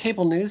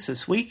cable news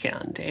this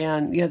weekend,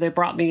 and they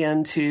brought me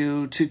in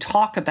to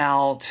talk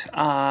about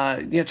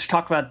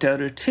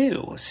Dota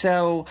 2.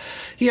 So,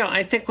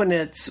 I think when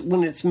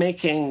it's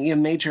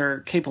making major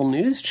cable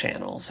news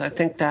channels, I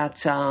think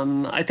that's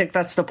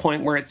the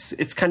point where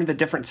it's kind of a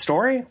different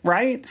story,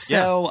 right?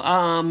 So,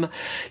 and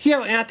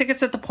I think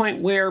it's at the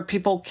point where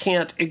people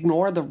can't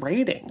ignore the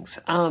ratings.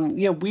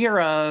 We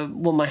are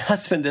my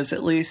husband is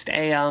at least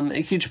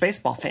a huge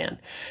baseball fan,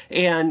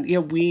 and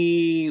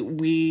we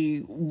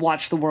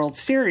watch the World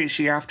Series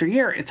year after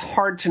year. It's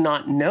hard to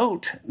not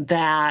note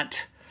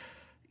that,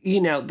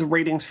 the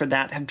ratings for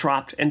that have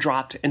dropped and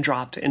dropped and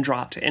dropped and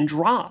dropped and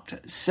dropped.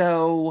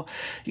 So,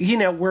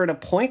 we're at a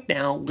point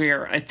now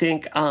where I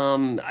think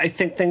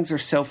things are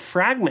so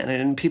fragmented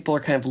and people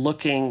are kind of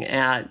looking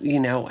at,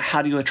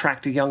 how do you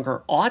attract a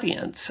younger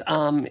audience?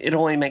 It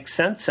only makes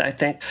sense. I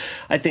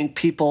think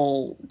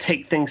people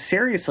take things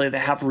seriously that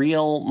have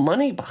real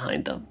money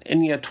behind them.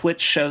 And, Twitch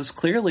shows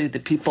clearly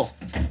that people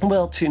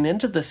will tune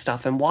into this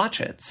stuff and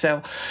watch it.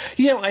 So,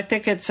 I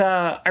think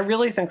I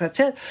really think that's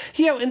it.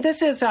 And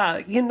this is,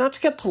 not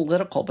to get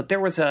political, but there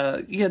was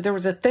a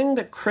thing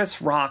that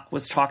Chris Rock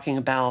was talking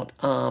about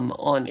on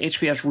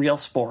HBO's Real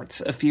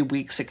Sports a few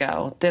weeks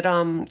ago that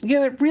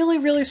it really,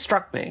 really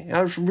struck me.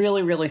 I was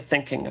really, really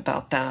thinking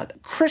about that.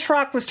 Chris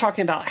Rock was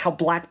talking about how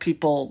black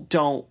people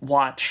don't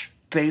watch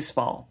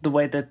baseball the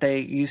way that they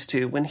used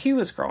to when he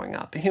was growing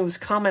up. He was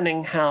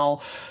commenting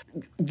how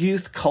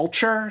youth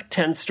culture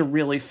tends to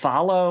really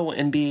follow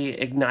and be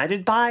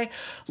ignited by,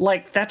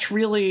 that's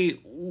really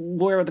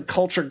where the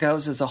culture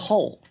goes as a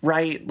whole,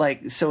 right?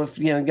 So if,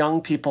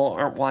 young people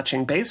aren't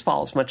watching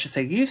baseball as much as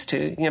they used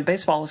to,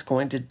 baseball is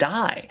going to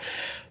die.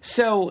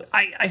 So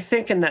I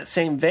think in that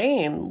same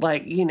vein,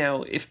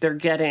 if they're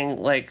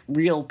getting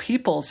real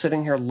people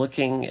sitting here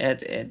looking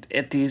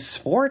at these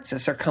sports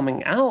as they're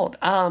coming out,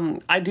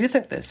 I do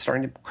think that's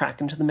starting to crack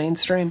into the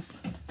mainstream.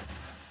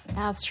 Yeah,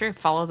 that's true.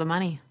 Follow the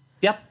money.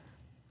 Yep.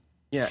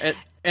 Yeah.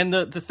 And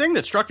the thing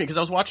that struck me, because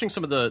I was watching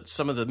some of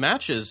the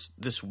matches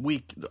this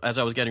week as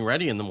I was getting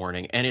ready in the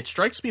morning, and it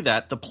strikes me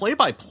that the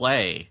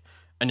play-by-play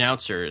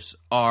announcers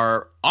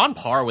are on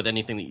par with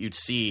anything that you'd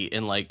see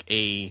in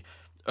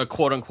a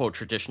quote-unquote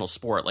traditional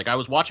sport. I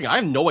was watching, I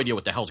have no idea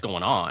what the hell's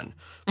going on,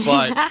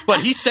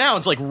 but he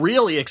sounds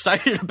really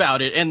excited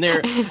about it,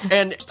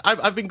 and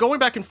I've been going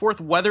back and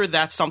forth whether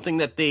that's something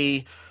that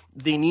they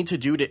need to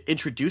do to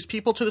introduce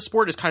people to the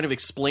sport, is kind of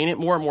explain it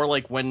more and more,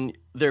 like when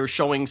they're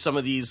showing some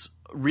of these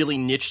really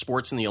niche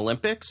sports in the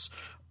Olympics,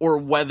 or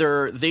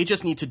whether they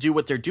just need to do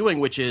what they're doing,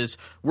 which is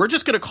we're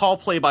just going to call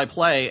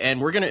play-by-play, and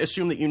we're going to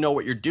assume that you know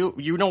what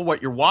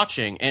you're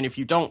watching, and if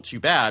you don't, too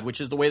bad, which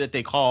is the way that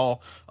they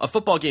call a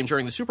football game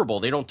during the Super Bowl.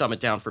 They don't dumb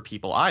it down for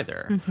people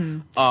either.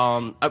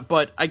 Mm-hmm.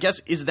 But I guess,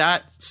 is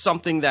that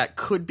something that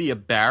could be a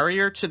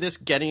barrier to this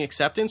getting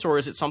acceptance, or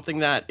is it something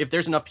that if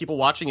there's enough people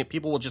watching it,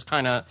 people will just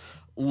kind of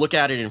look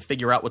at it and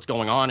figure out what's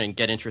going on and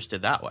get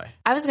interested that way?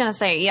 I was going to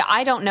say,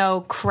 I don't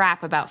know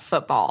crap about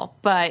football,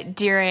 but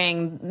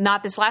during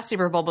not this last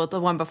Super Bowl, but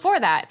the one before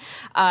that,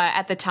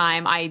 at the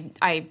time,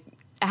 I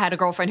had a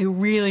girlfriend who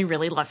really,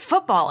 really loved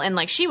football, and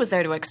like she was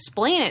there to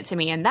explain it to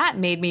me, and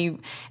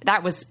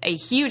that was a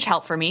huge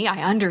help for me.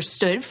 I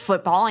understood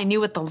football. I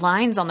knew what the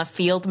lines on the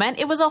field meant.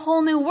 It was a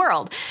whole new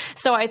world.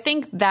 So I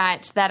think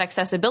that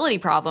accessibility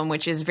problem,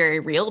 which is very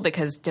real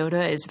because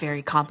Dota is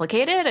very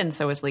complicated, and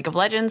so is League of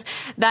Legends,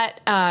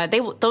 that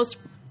those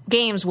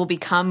games will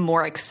become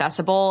more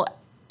accessible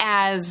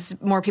as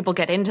more people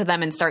get into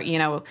them and start,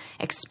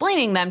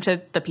 explaining them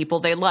to the people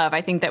they love.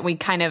 I think that we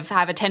kind of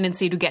have a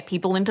tendency to get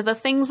people into the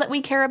things that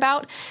we care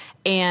about.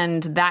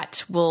 And I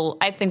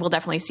think we'll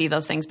definitely see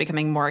those things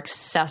becoming more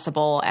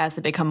accessible as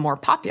they become more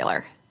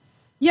popular.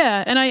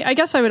 Yeah. And I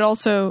guess I would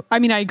also, I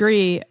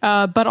agree.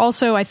 But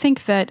also I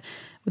think that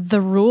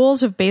the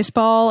rules of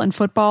baseball and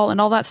football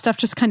and all that stuff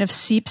just kind of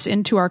seeps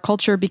into our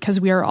culture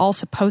because we are all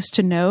supposed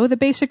to know the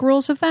basic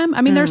rules of them.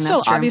 There's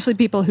still obviously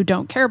people who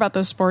don't care about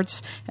those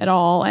sports at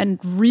all and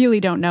really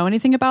don't know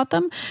anything about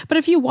them. But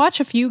if you watch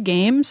a few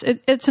games,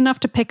 it's enough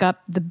to pick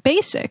up the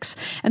basics.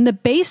 And the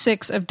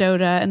basics of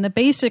Dota and the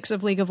basics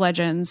of League of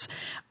Legends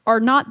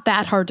are not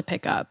that hard to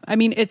pick up.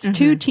 It's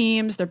two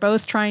teams. They're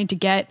both trying to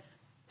get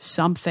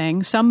some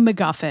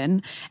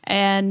MacGuffin,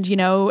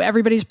 and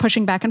everybody's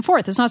pushing back and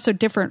forth. It's not so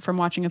different from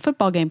watching a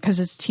football game because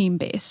it's team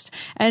based.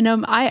 And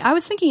I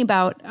was thinking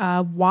about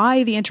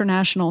why the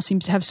International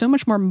seems to have so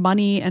much more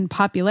money and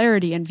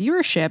popularity and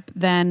viewership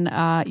than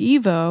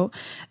EVO,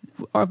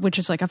 which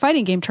is like a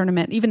fighting game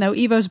tournament, even though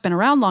EVO's been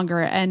around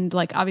longer, and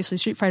like obviously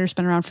Street Fighter's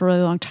been around for a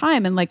really long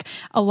time, and like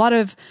a lot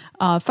of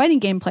fighting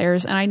game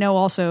players, and I know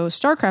also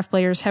StarCraft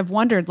players, have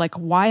wondered like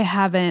why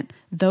haven't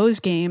those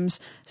games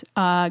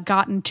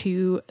gotten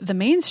to the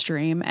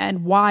mainstream,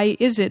 and why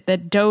is it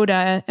that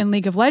Dota and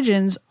League of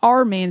Legends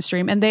are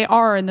mainstream? And they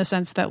are, in the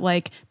sense that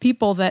like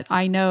people that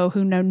I know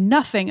who know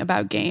nothing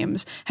about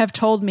games have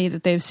told me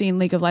that they've seen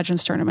League of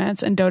Legends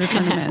tournaments and Dota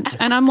tournaments,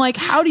 and I'm like,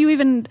 how do you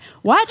even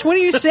what are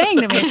you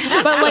saying to me?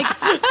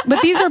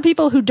 But these are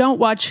people who don't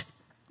watch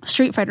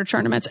Street Fighter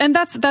tournaments, and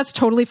that's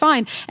totally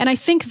fine. And I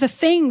think the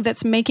thing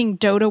that's making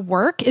Dota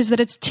work is that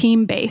it's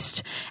team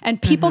based,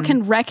 and people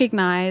can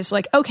recognize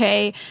like,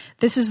 okay,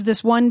 this is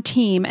this one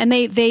team, and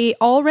they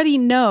already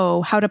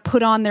know how to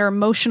put on their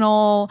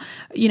emotional,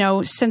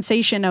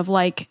 sensation of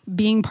like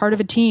being part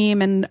of a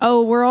team, and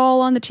we're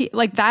all on the team,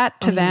 like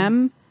that to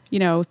them,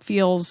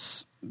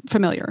 feels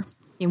familiar.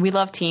 We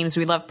love teams,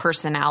 we love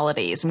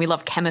personalities, and we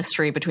love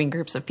chemistry between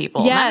groups of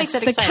people. Yes,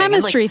 the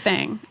chemistry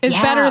thing is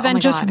better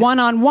than just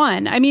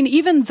one-on-one.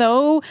 Even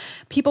though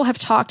people have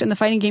talked in the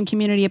fighting game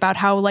community about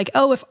how like,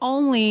 if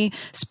only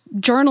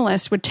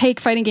journalists would take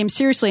fighting games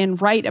seriously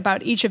and write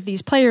about each of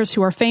these players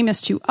who are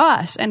famous to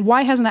us, and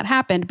why hasn't that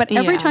happened? But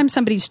every time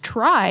somebody's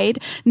tried,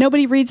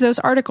 nobody reads those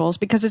articles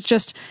because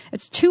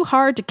it's too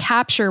hard to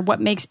capture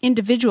what makes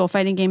individual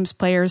fighting games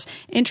players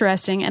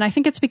interesting. And I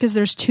think it's because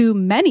there's too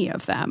many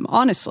of them,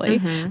 honestly.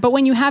 But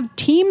when you have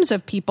teams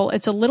of people,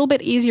 it's a little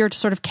bit easier to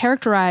sort of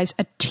characterize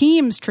a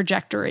team's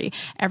trajectory.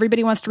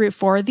 Everybody wants to root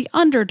for the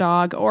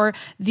underdog, or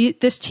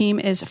this team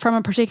is from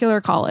a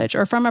particular college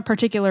or from a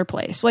particular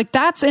place. Like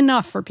that's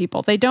enough for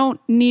people. They don't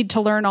need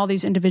to learn all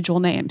these individual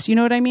names. You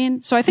know what I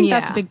mean? So I think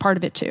that's a big part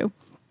of it too.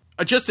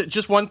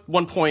 Just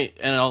one point,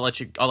 and I'll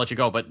let you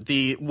go. But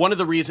one of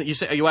the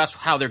reasons you asked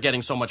how they're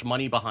getting so much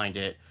money behind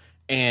it.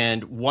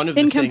 And one of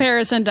the things,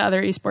 comparison to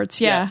other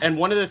esports, and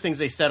one of the things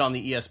they said on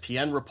the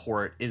ESPN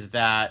report is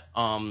that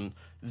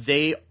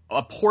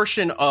a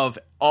portion of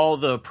all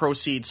the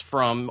proceeds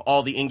from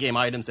all the in-game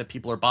items that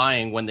people are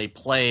buying when they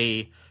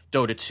play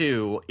Dota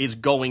 2 is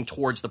going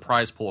towards the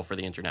prize pool for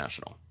the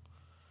International.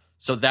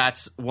 So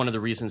that's one of the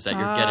reasons that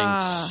you're getting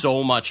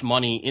so much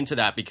money into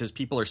that, because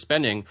people are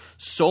spending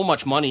so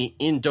much money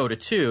in Dota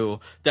 2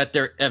 that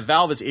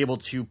Valve is able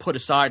to put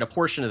aside a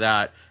portion of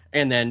that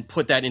and then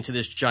put that into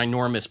this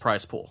ginormous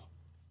prize pool.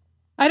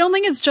 I don't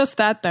think it's just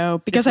that,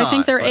 though, because I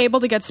think they're able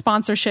to get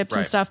sponsorships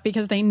and stuff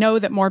because they know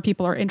that more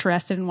people are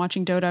interested in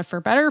watching Dota,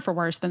 for better or for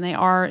worse, than they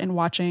are in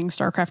watching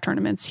StarCraft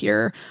tournaments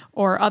here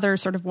or other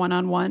sort of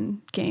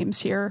one-on-one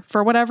games here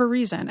for whatever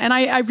reason. And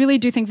I really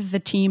do think that the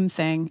team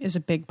thing is a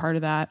big part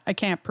of that. I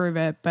can't prove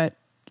it, but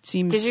it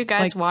seems Did you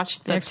guys like watch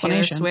the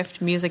Taylor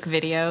Swift music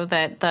video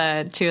that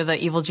the two of the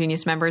Evil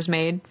Genius members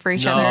made for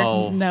each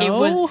other? No. It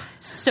was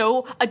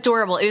so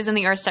adorable. It was in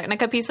the Ars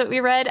Technica piece that we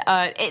read.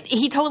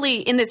 He totally,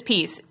 in this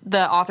piece,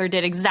 the author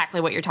did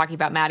exactly what you're talking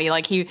about, Maddie.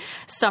 Like, he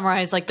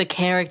summarized like the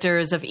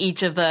characters of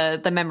each of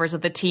the members of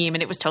the team,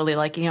 and it was totally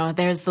like,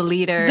 there's the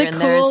leader, and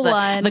there's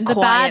the quiet,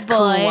 bad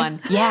boy. cool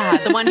one.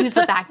 Yeah, the one who's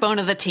the backbone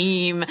of the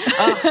team.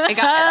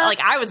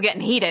 I was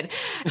getting heated.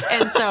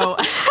 And so...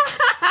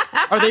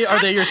 Are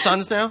they your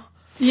sons now?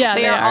 Yeah,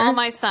 they are all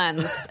my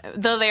sons,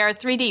 though they are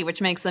 3D,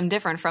 which makes them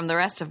different from the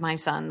rest of my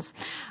sons.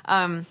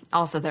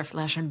 Also, they're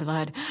flesh and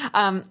blood.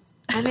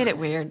 I made it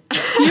weird.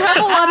 You have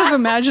a lot of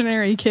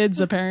imaginary kids,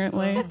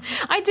 apparently.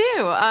 I do.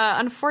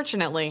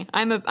 Unfortunately,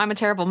 I'm a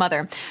terrible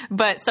mother.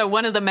 But so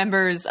one of the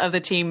members of the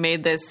team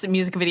made this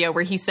music video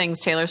where he sings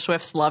Taylor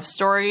Swift's love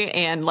story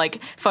and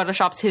like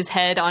photoshops his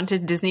head onto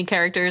Disney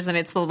characters, and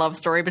it's the love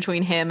story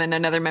between him and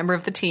another member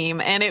of the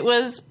team, and it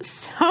was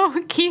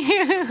so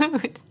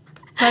cute.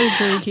 That is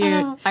really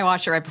cute. I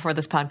watched it right before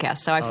this podcast,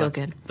 so I feel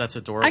good. That's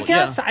adorable. I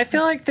guess I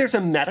feel like there's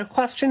a meta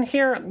question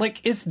here.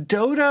 Like, is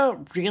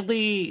Dota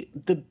really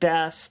the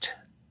best,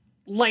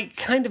 like,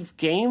 kind of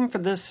game for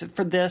this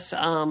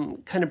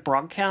kind of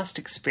broadcast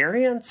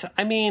experience?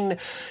 I mean,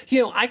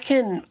 you know, I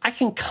can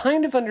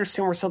kind of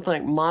understand where something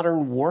like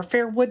Modern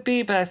Warfare would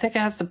be, but I think it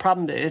has the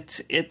problem that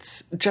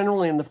it's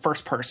generally in the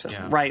first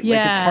person, right? Yeah.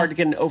 Like, it's hard to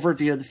get an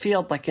overview of the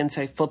field, like in,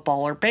 say,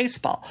 football or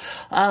baseball.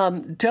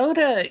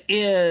 Dota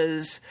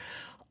is,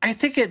 I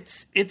think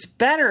it's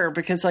better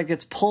because, like,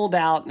 it's pulled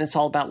out and it's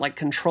all about, like,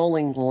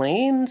 controlling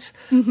lanes.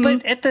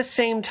 But at the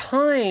same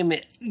time,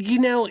 you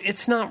know,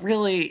 it's not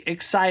really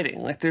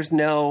exciting. Like, there's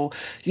no,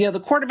 you know, the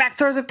quarterback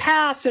throws a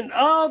pass and,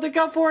 oh, they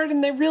go for it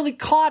and they really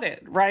caught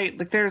it, right?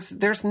 Like,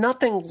 there's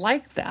nothing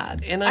like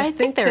that. And I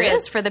think there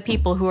is for the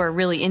people who are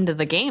really into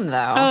the game,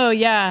 though. Oh,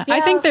 yeah.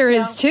 I think there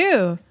is,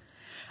 too.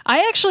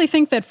 I actually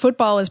think that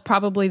football is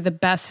probably the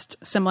best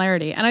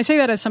similarity. And I say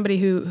that as somebody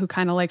who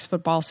kind of likes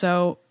football.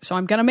 So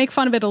I'm going to make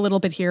fun of it a little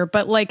bit here.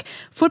 But, like,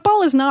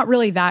 football is not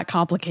really that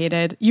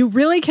complicated. You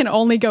really can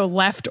only go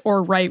left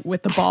or right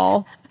with the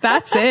ball.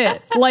 That's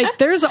it. Like,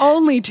 there's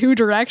only two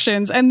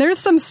directions. And there's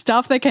some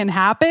stuff that can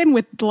happen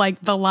with,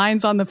 like, the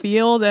lines on the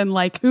field and,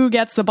 like, who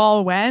gets the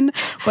ball when.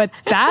 But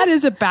that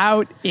is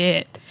about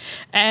it.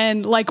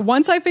 And, like,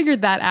 once I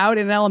figured that out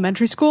in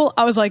elementary school,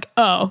 I was like,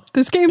 oh,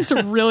 this game's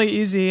really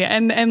easy.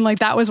 And like,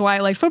 that was why I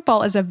liked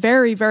football as a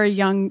very, very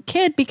young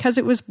kid, because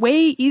it was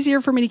way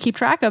easier for me to keep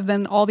track of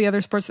than all the other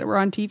sports that were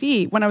on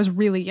TV when I was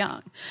really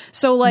young.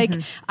 So, like,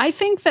 I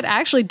think that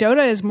actually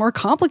Dota is more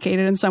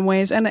complicated in some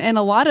ways, and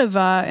a lot of,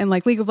 in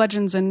like League of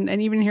Legends and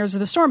even Heroes of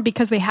the Storm,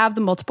 because they have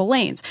the multiple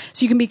lanes.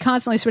 So you can be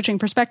constantly switching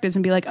perspectives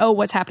and be like, oh,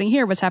 what's happening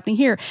here? What's happening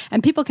here?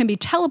 And people can be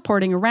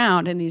teleporting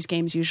around in these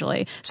games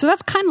usually. So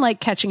that's kind of like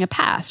catching a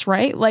pass,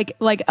 right?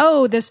 Like,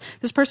 oh, this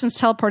person's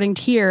teleporting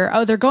to here.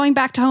 Oh, they're going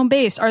back to home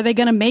base. Are they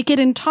going to make it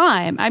in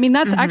time? I mean,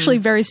 that's actually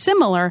very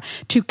similar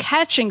to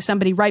catching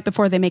somebody right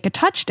before they make a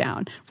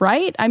touchdown,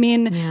 right? I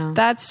mean,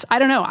 that's, I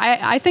don't know.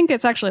 I think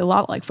it's actually a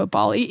lot like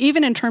football.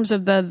 Even in terms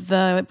of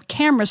the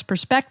camera's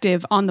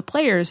perspective on the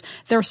players,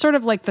 they're sort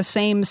of like the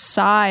same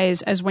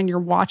size as when you're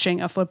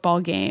watching a football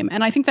game.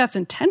 And I think that's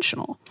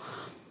intentional.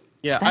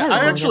 Yeah,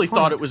 I actually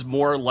thought it was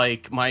more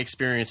like my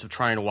experience of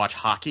trying to watch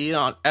hockey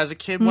as a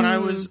kid when I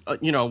was,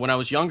 when I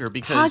was younger.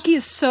 Because hockey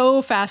is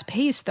so fast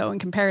paced, though, in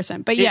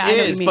comparison. But yeah,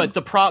 it is. But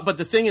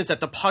the thing is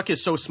that the puck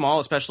is so small,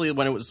 especially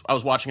when I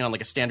was watching it on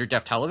like a standard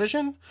def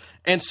television.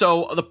 And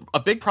so a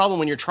big problem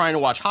when you're trying to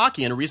watch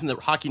hockey, and a reason that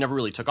hockey never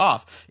really took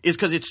off, is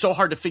because it's so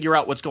hard to figure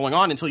out what's going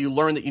on until you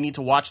learn that you need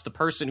to watch the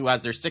person who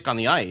has their stick on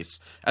the ice,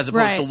 as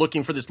opposed to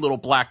looking for this little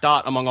black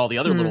dot among all the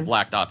other little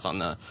black dots on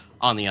the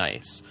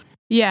ice.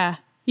 Yeah.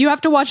 You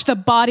have to watch the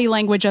body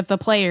language of the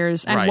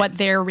players and what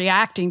they're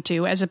reacting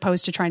to, as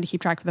opposed to trying to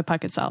keep track of the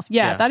puck itself.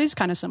 Yeah, that is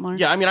kind of similar.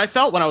 Yeah, I mean, I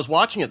felt when I was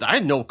watching it that I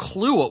had no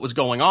clue what was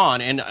going on,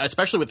 and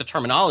especially with the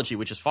terminology,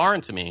 which is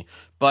foreign to me.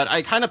 But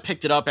I kind of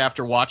picked it up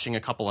after watching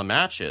a couple of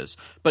matches.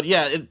 But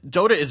yeah,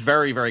 Dota is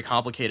very, very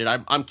complicated.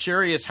 I'm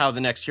curious how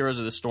the next Heroes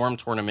of the Storm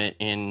tournament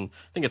in,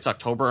 I think it's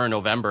October or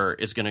November,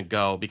 is going to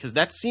go, because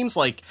that seems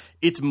like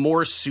it's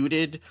more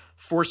suited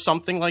for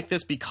something like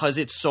this because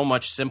it's so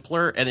much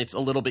simpler and it's a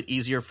little bit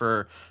easier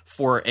for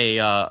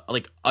a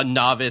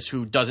novice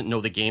who doesn't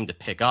know the game to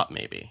pick up,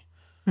 maybe.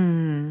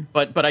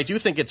 But I do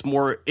think it's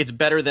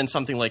better than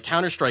something like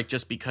Counter-Strike,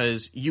 just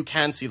because you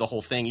can see the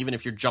whole thing, even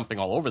if you're jumping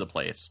all over the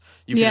place.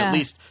 You can at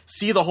least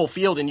see the whole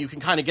field, and you can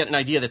kind of get an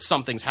idea that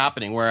something's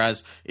happening.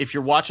 Whereas if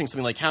you're watching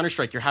something like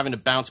Counter-Strike, you're having to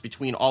bounce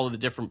between all of the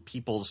different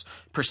people's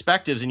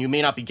perspectives, and you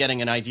may not be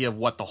getting an idea of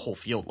what the whole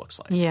field looks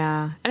like.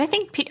 Yeah. And I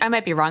think, I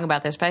might be wrong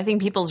about this, but I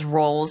think people's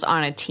roles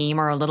on a team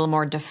are a little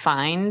more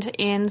defined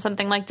in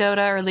something like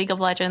Dota or League of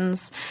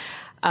Legends.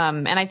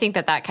 And I think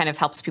that kind of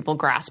helps people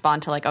grasp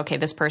onto, like, okay,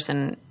 this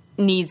person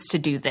needs to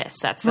do this.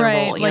 That's their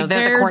role. You know,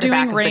 they're the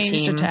quarterback doing ranged of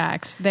the team.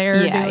 Attacks.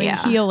 They're doing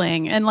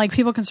healing. And, like,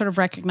 people can sort of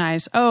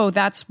recognize, oh,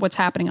 that's what's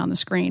happening on the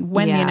screen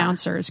when the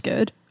announcer is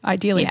good.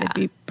 Ideally, they'd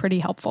be pretty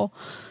helpful.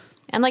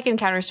 And like in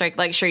Counter-Strike,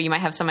 like, sure, you might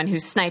have someone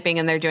who's sniping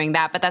and they're doing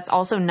that, but that's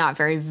also not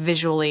very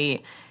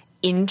visually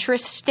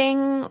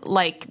interesting.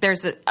 Like,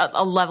 there's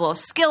a level of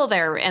skill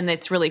there, and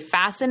it's really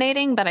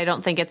fascinating, but I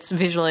don't think it's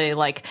visually,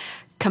 like,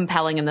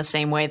 compelling in the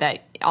same way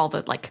that all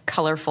the, like,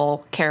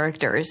 colorful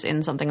characters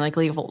in something like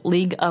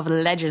League of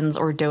Legends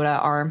or Dota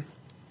are.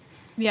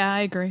 Yeah,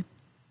 I agree.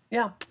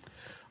 Yeah.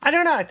 I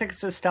don't know. I think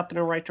it's a step in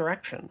the right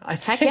direction.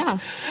 Heck yeah.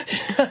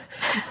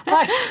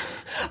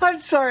 I'm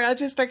sorry. I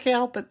can't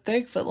help but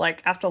think that,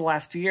 like, after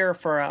last year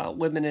for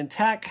Women in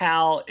Tech,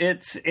 how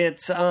it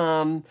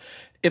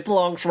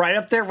belongs right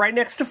up there, right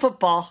next to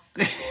football.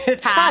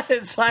 It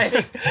does. Like,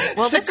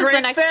 well, this is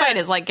the next fight,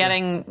 is like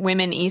getting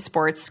women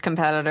esports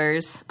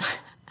competitors.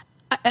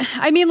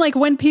 I mean, like,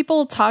 when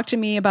people talk to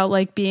me about,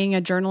 like, being a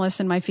journalist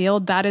in my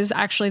field, that is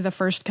actually the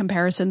first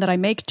comparison that I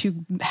make to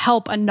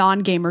help a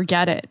non-gamer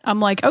get it. I'm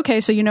like, okay,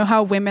 so you know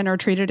how women are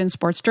treated in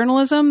sports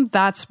journalism?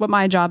 That's what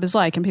my job is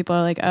like. And people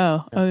are like,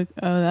 oh,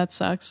 that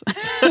sucks.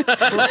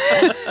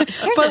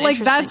 But, like,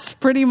 that's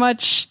pretty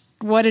much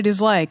what it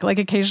is like. Like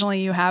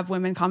occasionally you have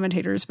women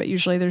commentators, but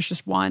usually there's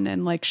just one,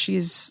 and like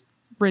she's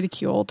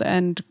ridiculed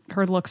and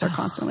her looks are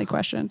constantly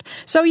questioned.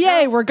 So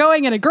yay, we're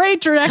going in a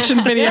great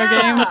direction, video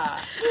games.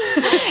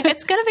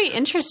 It's going to be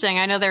interesting.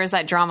 I know there was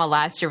that drama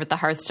last year with the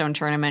Hearthstone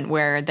tournament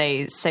where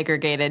they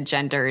segregated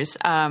genders.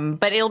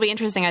 But it'll be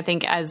interesting, I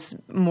think, as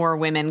more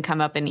women come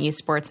up in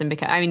esports and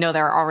become, I know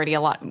there are already a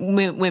lot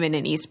women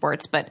in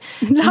esports, but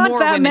not more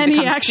that women many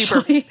become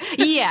actually.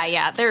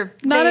 Yeah. They're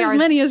not they as are,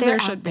 many as they're there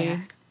out should be.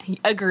 there.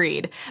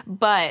 Agreed.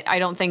 But I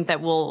don't think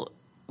that we'll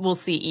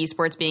see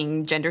esports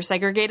being gender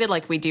segregated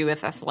like we do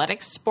with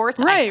athletic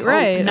sports.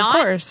 Right, not.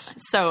 of course.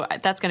 So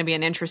that's going to be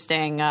an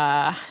interesting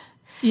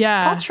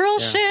Yeah. cultural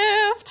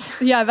shift.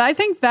 Yeah, I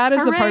think that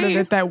is the part of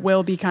Hooray. it that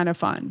will be kind of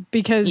fun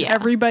because Yeah.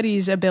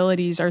 everybody's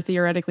abilities are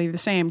theoretically the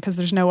same because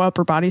there's no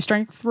upper body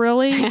strength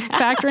really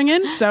factoring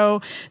in.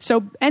 So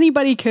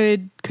anybody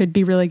could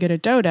be really good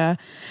at Dota.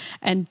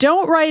 And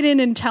don't write in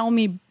and tell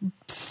me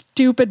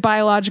stupid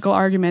biological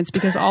arguments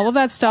because all of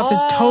that stuff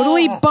is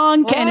totally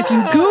bunk. And if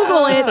you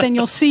Google it, then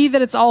you'll see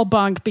that it's all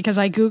bunk because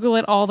I Google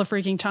it all the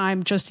freaking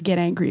time just to get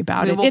angry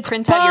about We it. will It's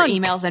print bunk. out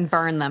your emails and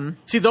burn them.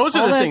 See, those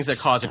are All the that things that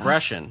cause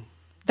aggression.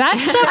 That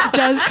stuff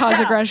does cause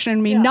aggression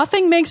in me.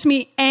 Nothing makes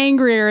me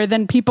angrier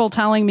than people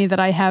telling me that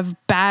I have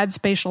bad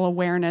spatial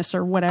awareness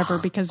or whatever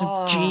because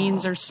of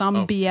genes or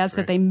some BS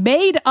that they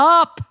made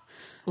up.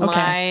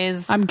 Okay,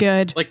 Lies. I'm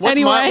good. Like, what's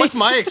anyway, what's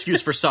my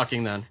excuse for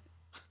sucking then?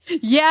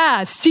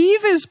 yeah,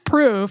 Steve is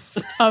proof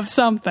of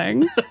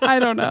something. I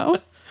don't know.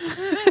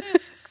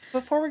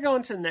 Before we go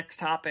into the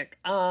next topic,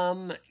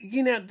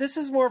 this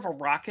is more of a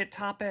rocket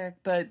topic,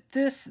 but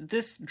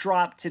this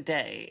dropped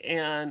today,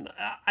 and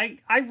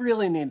I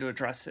really need to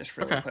address this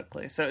really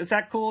quickly. So is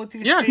that cool with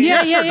you, Yeah, Steve?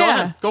 yeah, sure. Go yeah.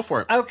 ahead. Go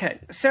for it. Okay,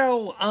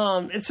 so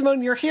and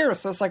Simone, you're here,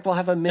 so it's like we'll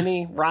have a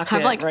mini rocket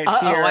I'm like, right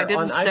uh-oh, here. I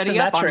didn't on study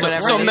up on isometric.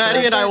 whatever So Right.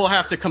 Maddie and I will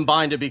have to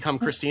combine to become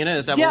Christina.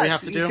 Is that what we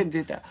have to do? You can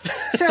do that.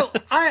 So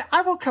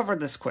I will cover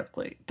this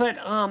quickly. But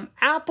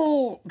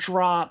Apple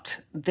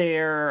dropped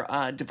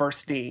their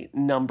diversity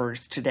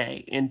numbers today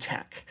in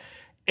tech.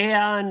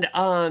 And,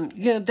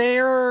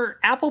 their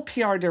Apple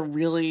PR did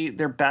really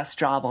their best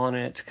job on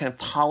it to kind of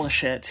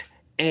polish it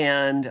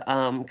and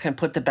kind of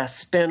put the best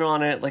spin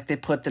on it. Like they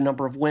put the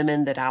number of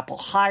women that Apple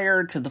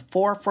hired to the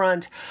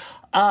forefront.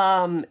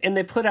 And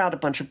they put out a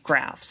bunch of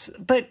graphs.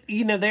 But,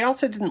 they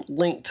also didn't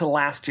link to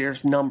last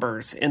year's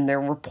numbers in their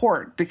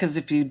report because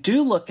if you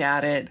do look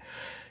at it,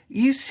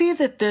 you see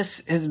that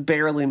this has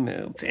barely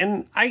moved.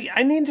 And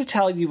I need to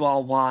tell you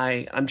all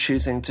why I'm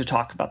choosing to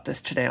talk about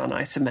this today on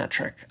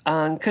Isometric.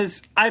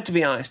 Because I have to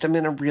be honest, I'm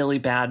in a really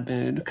bad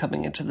mood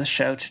coming into the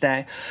show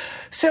today.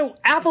 So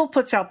Apple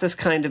puts out this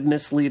kind of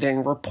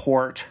misleading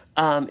report.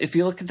 If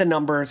you look at the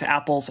numbers,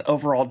 Apple's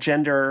overall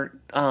gender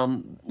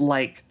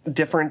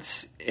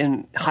difference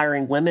in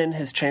hiring women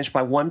has changed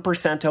by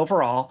 1%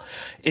 overall.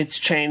 It's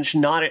changed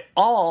not at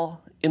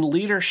all in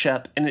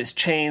leadership, and it's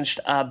changed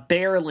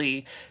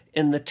barely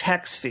in the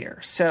tech sphere.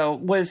 So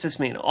what does this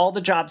mean? All the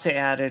jobs they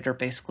added are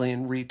basically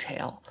in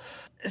retail.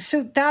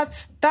 So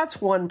that's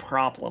one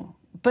problem.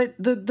 But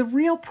the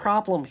real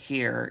problem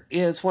here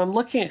is when I'm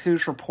looking at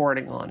who's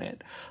reporting on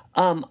it.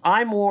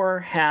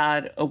 iMore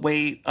had a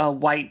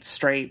white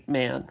straight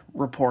man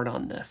report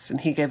on this,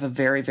 and he gave a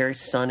very, very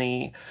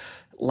sunny,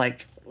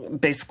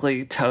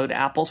 basically towed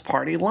Apple's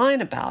party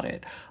line about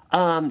it.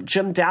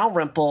 Jim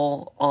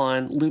Dalrymple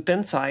on Loop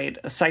Insight,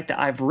 a site that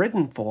I've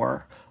written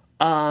for,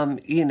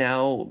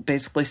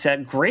 basically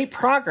said, great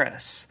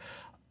progress.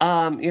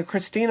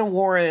 Christina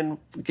Warren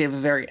gave a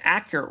very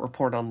accurate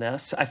report on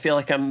this. I feel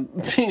like I'm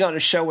being on a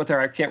show with her.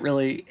 I can't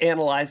really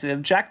analyze it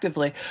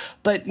objectively.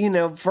 But,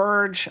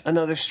 Verge,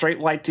 another straight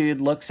white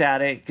dude, looks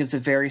at it, gives a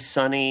very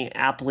sunny,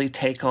 Apple-y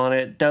take on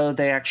it, though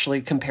they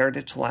actually compared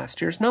it to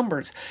last year's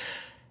numbers.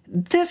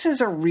 This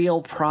is a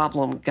real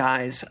problem,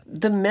 guys.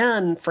 The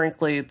men,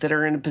 frankly, that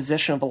are in a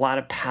position of a lot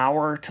of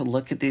power to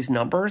look at these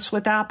numbers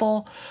with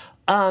Apple,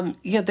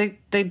 they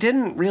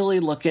didn't really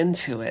look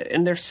into it.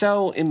 And they're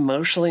so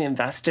emotionally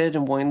invested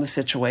in wanting the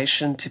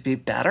situation to be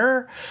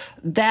better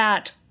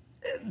that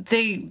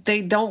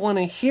they don't want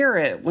to hear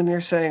it when you're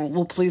saying,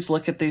 well, please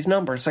look at these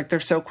numbers. Like they're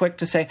so quick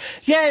to say,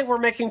 yay, we're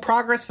making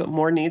progress, but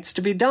more needs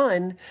to be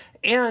done.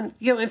 And,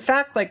 in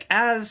fact,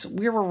 as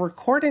we were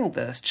recording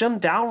this, Jim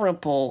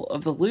Dalrymple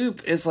of The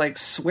Loop is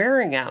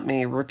swearing at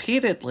me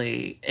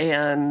repeatedly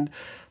and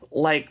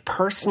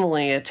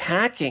personally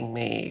attacking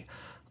me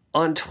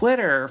on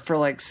Twitter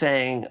for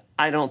saying,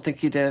 I don't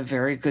think you did a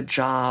very good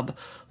job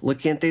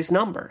looking at these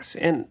numbers.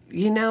 And,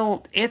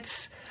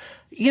 it's,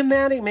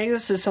 Maddie, maybe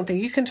this is something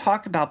you can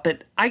talk about,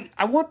 but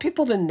I want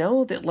people to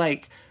know that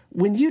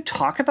when you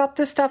talk about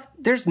this stuff,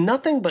 there's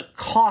nothing but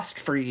cost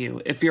for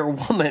you if you're a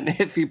woman,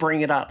 if you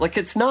bring it up.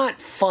 It's not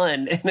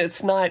fun and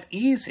it's not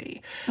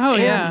easy. Oh,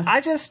 and yeah.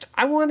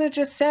 I want to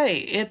just say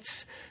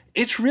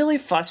it's really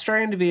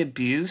frustrating to be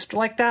abused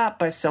like that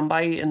by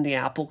somebody in the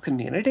Apple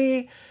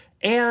community.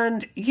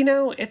 And,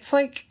 it's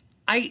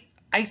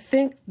I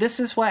think this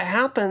is what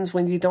happens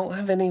when you don't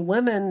have any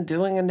women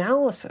doing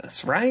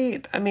analysis,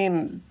 right? I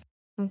mean,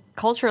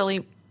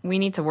 culturally, we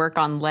need to work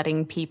on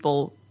letting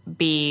people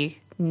be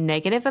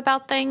negative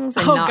about things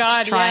and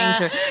trying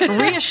to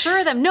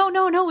reassure them.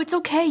 No, it's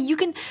okay. You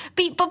can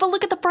be, but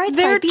look at the bright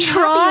side. Be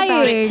happy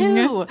about it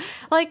too.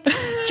 Like,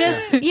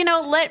 just,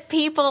 let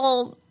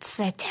people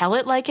tell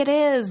it like it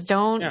is.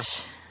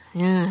 Don't,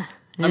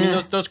 I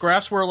mean, those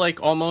graphs were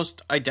like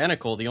almost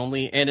identical.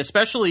 And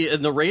especially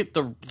in the rate,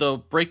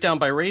 the breakdown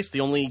by race,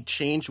 the only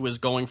change was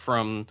going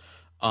from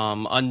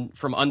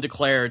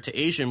undeclared to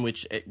Asian,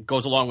 which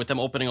goes along with them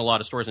opening a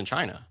lot of stores in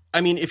China. I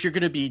mean, if you're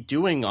going to be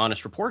doing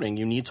honest reporting,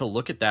 you need to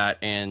look at that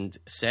and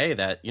say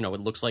that, it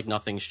looks like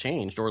nothing's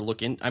changed, or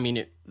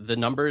the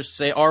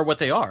numbers are what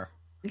they are.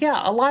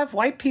 Yeah, a lot of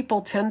white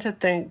people tend to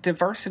think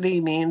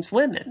diversity means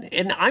women.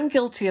 And I'm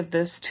guilty of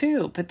this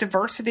too. But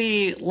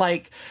diversity,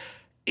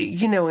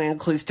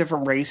 includes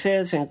different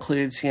races,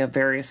 includes,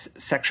 various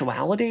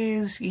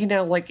sexualities,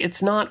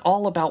 it's not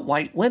all about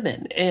white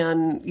women.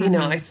 And,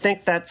 I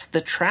think that's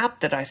the trap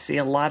that I see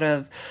a lot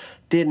of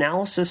the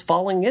analysis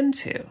falling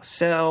into.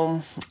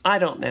 So I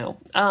don't know.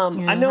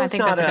 I know it's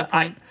not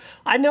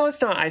I know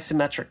it's not an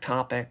isometric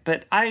topic,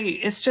 but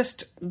it's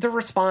just, the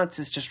response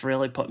is just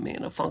really put me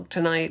in a funk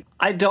tonight.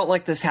 I don't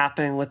like this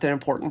happening with an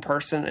important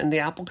person in the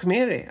Apple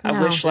community.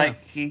 I wish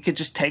you could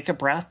just take a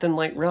breath and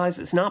realize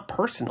it's not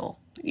personal.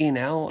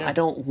 I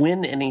don't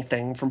win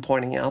anything from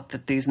pointing out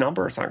that these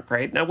numbers aren't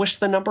great. And I wish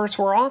the numbers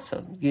were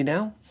awesome,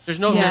 There's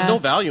no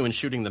value in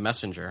shooting the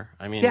messenger.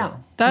 I mean,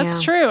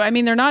 that's true. I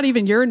mean, they're not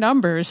even your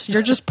numbers.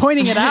 You're just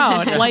pointing it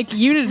out.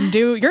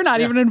 You're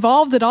not even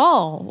involved at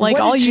all. What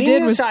all you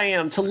did was I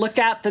am to look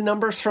at the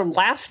numbers from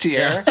last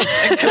year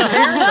and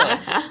compare them.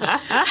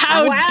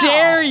 How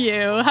dare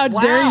you? How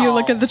dare you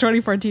look at the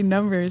 2014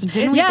 numbers?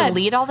 Didn't we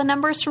delete all the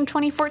numbers from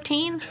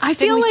 2014? I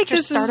feel like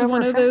this is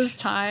one of those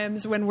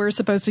times when we're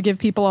supposed to give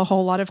people a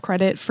whole lot of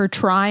credit for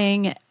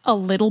trying a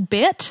little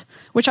bit,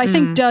 which I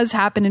think does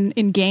happen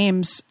in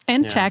games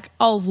and tech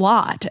a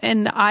lot.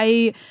 And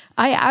I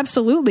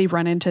absolutely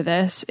run into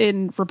this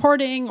in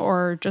reporting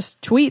or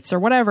just tweets or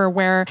whatever,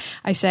 where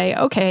I say,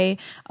 okay,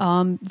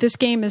 this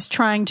game is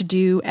trying to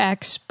do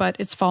X, but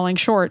it's falling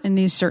short in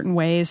these certain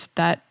ways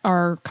that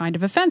are kind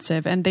of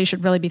offensive, and they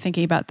should really be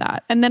thinking about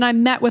that. And then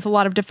I'm met with a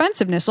lot of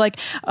defensiveness, like,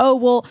 oh,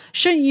 well,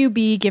 shouldn't you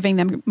be giving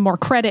them more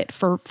credit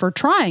for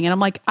trying? And I'm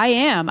like,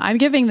 I'm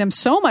giving them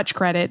so much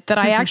credit that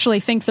I actually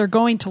think they're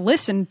going to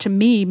listen to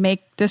me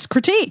make this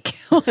critique.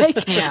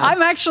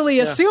 I'm actually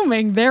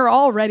assuming they're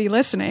already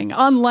listening,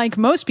 unlike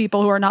most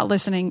people who are not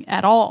listening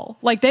at all.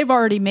 They've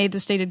already made the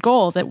stated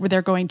goal that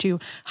they're going to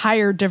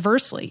hire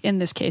diversely. In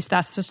this case,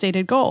 that's the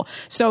stated goal.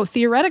 So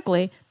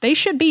theoretically, they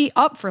should be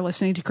up for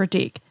listening to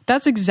critique.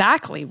 That's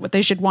exactly what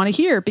they should want to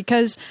hear,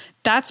 because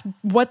that's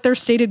what their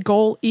stated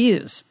goal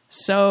is.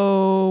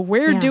 So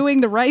we're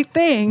doing the right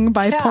thing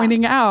by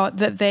pointing out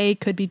that they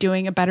could be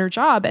doing a better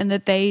job, and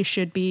that they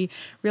should be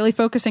really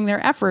focusing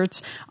their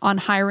efforts on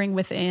hiring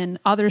within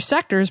other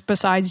sectors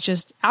besides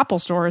just Apple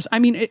stores. I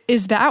mean,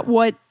 is that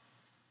what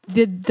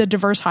the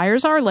diverse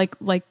hires are, like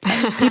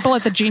people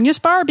at the Genius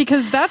Bar?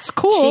 Because that's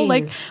cool.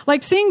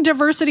 Like seeing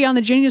diversity on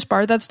the Genius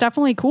Bar, that's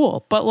definitely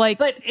cool. But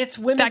it's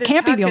women. That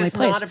can't be the only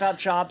place. It's not about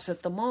jobs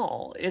at the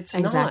mall. It's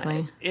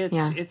exactly.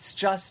 not. It's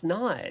just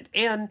not.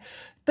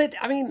 But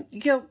I mean,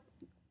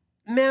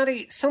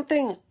 Maddie,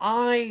 something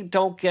I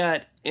don't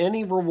get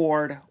any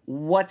reward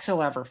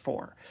whatsoever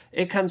for.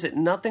 It comes at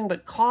nothing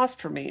but cost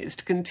for me, is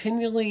to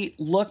continually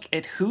look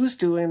at who's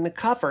doing the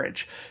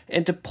coverage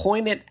and to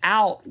point it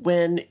out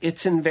when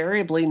it's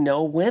invariably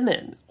no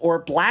women or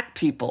black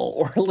people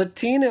or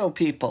Latino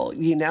people,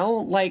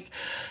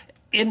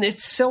 and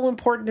it's so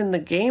important in the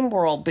game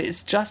world, but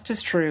it's just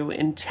as true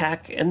in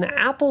tech and the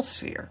Apple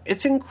sphere.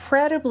 It's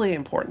incredibly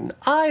important.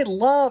 I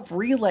love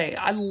Relay.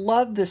 I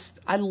love this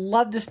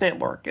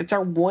network. It's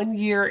our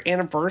 1-year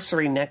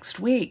anniversary next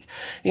week.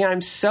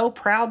 I'm so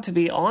proud to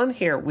be on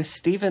here with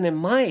Stephen and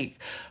Mike.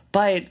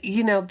 But,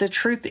 the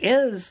truth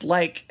is,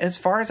 as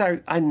far as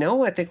I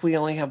know, I think we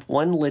only have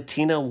one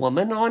Latina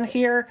woman on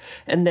here.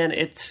 And then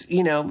it's,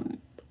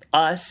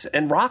 us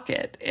and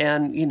Rocket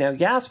and,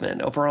 Yasmin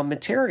over on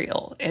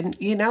Material. And,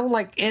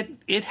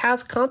 it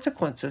has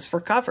consequences for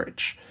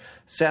coverage.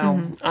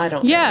 So I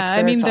don't know. Yeah,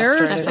 I mean,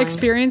 there's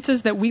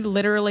experiences that we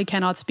literally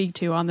cannot speak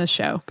to on this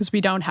show because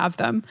we don't have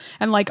them.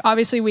 And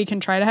obviously we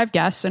can try to have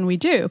guests, and we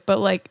do, but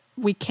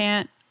we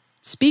can't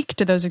speak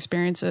to those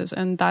experiences,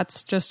 and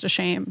that's just a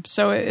shame.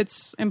 So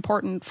it's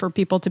important for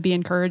people to be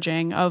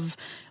encouraging of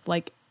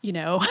diversity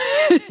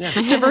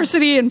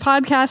in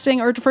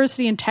podcasting or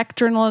diversity in tech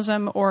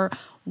journalism or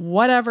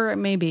whatever it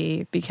may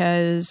be,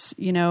 because,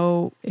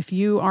 if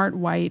you aren't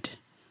white,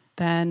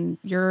 then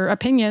your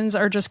opinions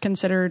are just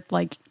considered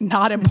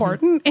not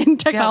important in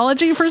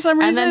technology for some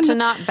reason. And then to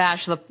not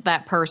bash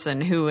that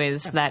person who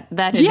is that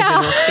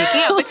individual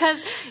speaking out,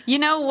 because you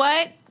know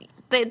what?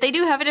 They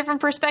do have a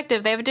different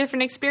perspective. They have a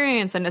different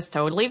experience, and it's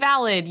totally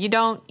valid.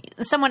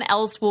 Someone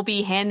else will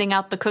be handing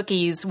out the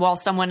cookies while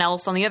someone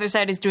else on the other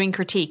side is doing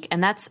critique,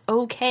 and that's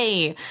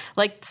okay.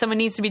 Someone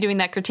needs to be doing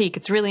that critique.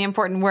 It's really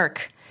important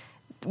work.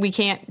 we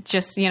can't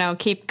just,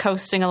 keep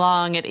coasting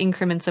along at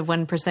increments of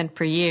 1%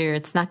 per year.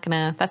 It's not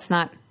gonna. That's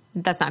not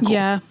cool.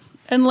 Yeah.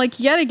 And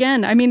yet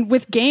again, I mean,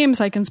 with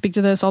games, I can speak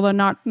to this, although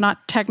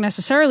not tech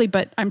necessarily,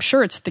 but I'm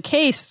sure it's the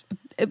case.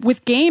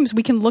 With games,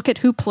 we can look at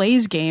who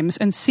plays games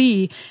and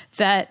see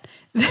that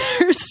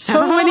there's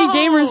so many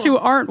gamers who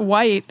aren't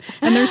white,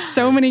 and there's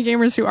so many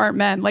gamers who aren't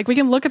men. We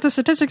can look at the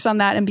statistics on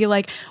that and be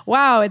like,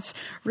 wow, it's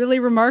really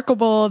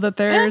remarkable that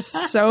there's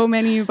so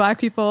many Black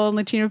people and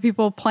Latino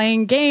people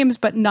playing games,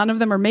 but none of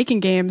them are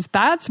making games.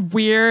 That's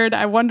weird.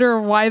 I wonder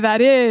why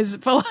that is.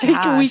 But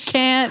we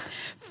can't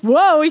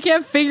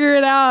figure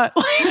it out.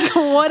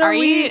 What are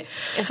we?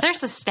 Is there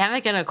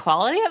systemic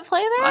inequality at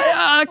play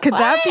there? Could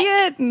that be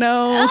it?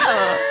 No.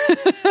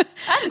 Oh,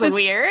 that's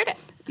weird.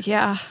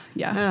 Yeah.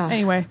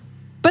 Anyway.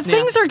 But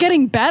things are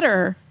getting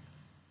better.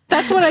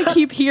 That's what I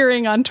keep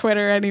hearing on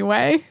Twitter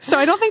anyway. So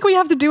I don't think we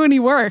have to do any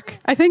work.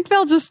 I think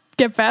they'll just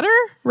get better,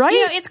 right?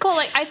 It's cool.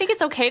 I think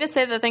it's okay to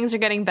say that things are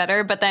getting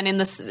better, but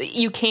then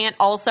you can't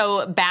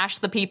also bash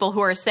the people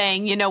who are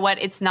saying, you know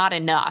what, it's not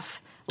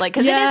enough.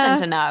 Because it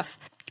isn't enough.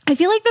 I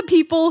feel like the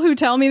people who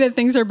tell me that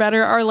things are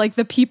better are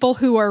the people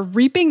who are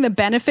reaping the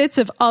benefits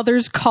of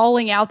others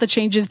calling out the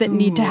changes that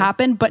need to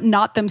happen, but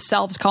not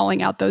themselves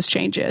calling out those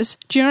changes.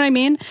 Do you know what I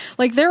mean?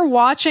 They're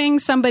watching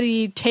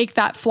somebody take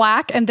that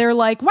flack and they're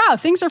like, wow,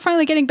 things are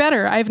finally getting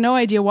better. I have no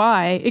idea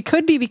why. It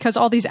could be because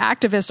all these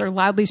activists are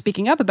loudly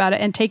speaking up about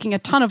it and taking a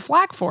ton of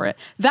flack for it.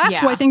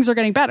 That's why things are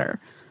getting better.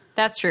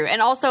 That's true.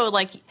 And also,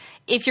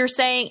 if you're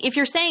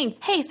saying,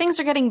 hey, things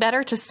are getting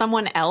better to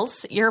someone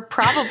else, you're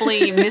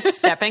probably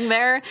misstepping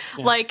there.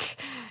 Yeah.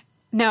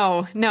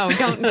 No,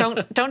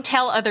 don't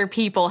tell other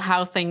people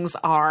how things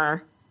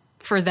are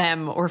for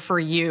them or for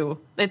you.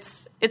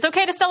 It's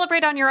okay to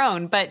celebrate on your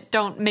own, but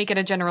don't make it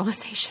a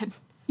generalization.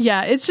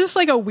 Yeah, it's just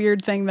a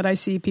weird thing that I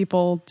see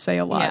people say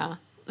a lot. Yeah.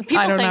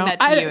 People saying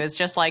that to you is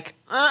just what?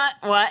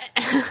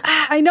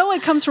 I know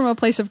it comes from a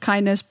place of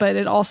kindness, but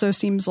it also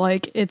seems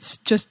like it's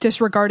just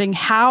disregarding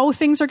how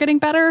things are getting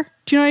better.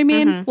 Do you know what I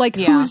mean?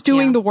 Mm-hmm. Who's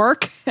doing the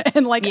work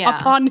and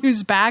upon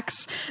whose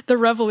backs the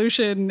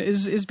revolution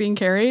is being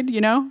carried, I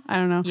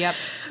don't know.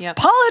 Yep.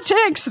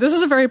 Politics! This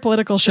is a very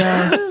political show.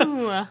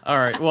 All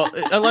right. Well,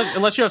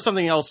 unless you have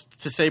something else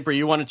to say, Brie,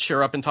 you want to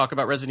cheer up and talk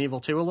about Resident Evil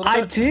 2 a little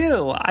bit?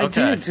 I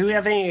do. Do we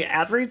have any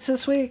ad reads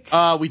this week?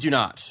 We do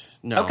not.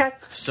 No. Okay.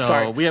 So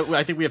sorry.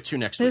 I think we have 2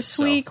 next week. This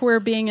week we're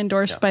being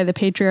endorsed by The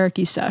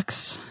Patriarchy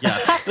Sucks.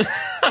 Yes.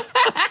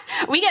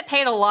 We get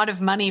paid a lot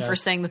of money for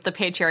saying that the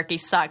patriarchy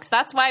sucks.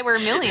 That's why we're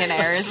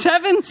millionaires.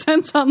 7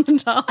 cents on the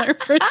dollar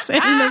for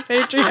saying the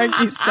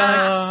patriarchy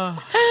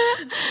sucks.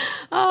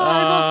 I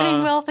love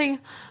being wealthy.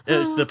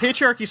 The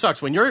patriarchy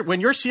sucks. When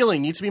your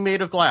ceiling needs to be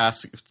made of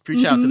glass,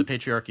 reach out to the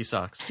patriarchy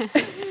sucks.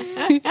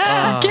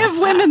 Give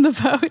women the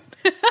vote.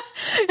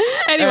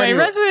 Anyway,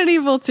 Resident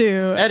Evil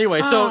 2.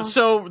 Anyway,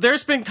 so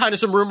there's been kind of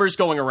some rumors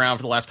going around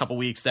for the last couple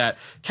weeks that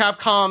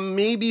Capcom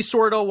maybe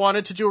sort of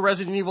wanted to do a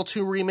Resident Evil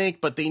 2 remake,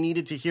 but they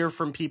needed to hear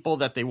from people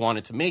that they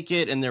wanted to make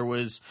it, and there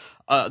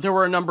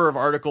were a number of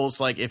articles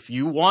if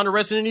you want a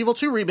Resident Evil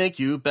 2 remake,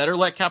 you better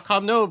let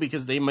Capcom know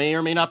because they may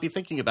or may not be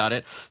thinking about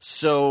it.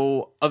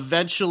 So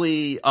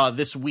eventually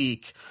this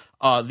week,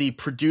 the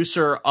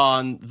producer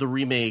on the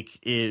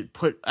remake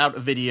put out a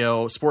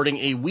video sporting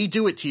a We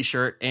Do It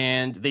t-shirt,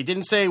 and they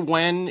didn't say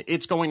when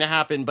it's going to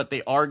happen, but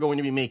they are going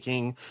to be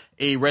making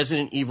a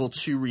Resident Evil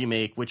 2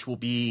 remake, which will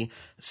be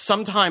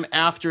sometime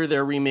after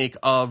their remake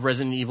of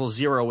Resident Evil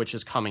 0, which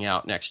is coming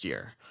out next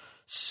year.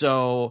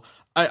 So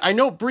I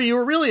know, Brie, you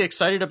were really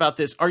excited about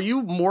this. Are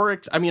you more?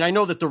 I mean, I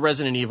know that the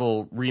Resident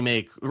Evil 1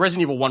 remake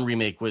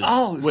was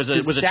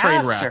a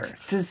train wreck.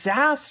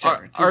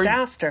 Disaster.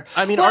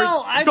 I mean,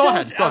 go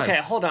ahead. Okay,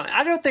 hold on.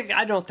 I don't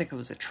think it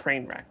was a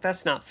train wreck.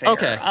 That's not fair.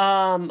 Okay.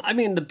 I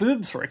mean, the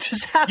boobs were a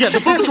disaster. Yeah, the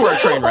boobs were a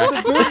train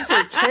wreck. The boobs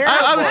are terrible.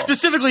 I was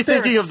specifically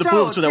thinking of the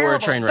boobs that were a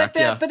train wreck.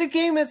 But a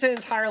game isn't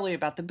entirely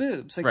about the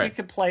boobs. You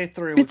could play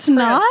through it's with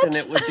Chris, not? and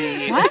it would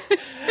be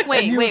what?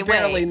 Wait.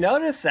 Barely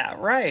notice that,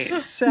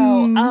 right?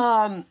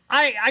 So.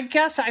 I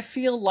guess I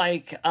feel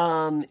like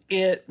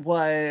it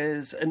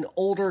was an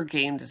older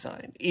game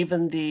design.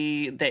 Even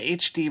the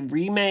HD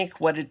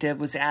remake, what it did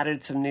was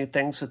added some new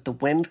things with the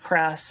wind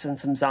crests and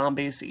some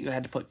zombies that you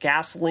had to put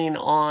gasoline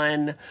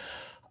on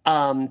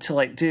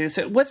to do.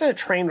 So it wasn't a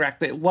train wreck,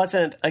 but it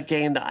wasn't a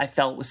game that I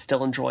felt was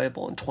still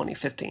enjoyable in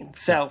 2015.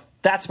 So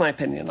that's my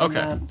opinion on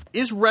that.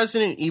 Is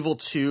Resident Evil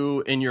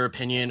 2, in your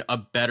opinion, a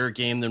better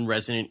game than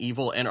Resident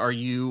Evil? And are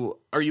you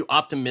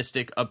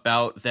optimistic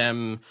about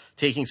them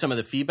taking some of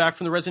the feedback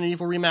from the Resident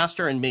Evil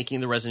remaster and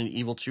making the Resident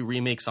Evil 2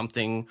 remake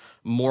something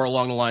more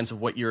along the lines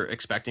of what you're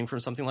expecting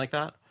from something like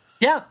that?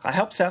 Yeah, I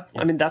hope so.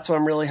 Yeah. I mean, that's what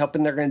I'm really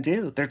hoping they're going to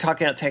do. They're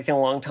talking about taking a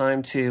long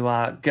time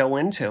to go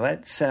into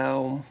it.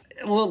 So,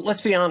 well,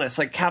 let's be honest.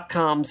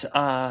 Capcom's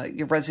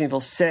Resident Evil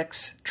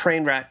 6,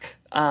 Trainwreck,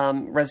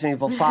 Resident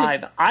Evil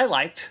 5, I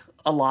liked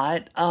a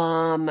lot.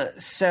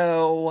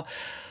 So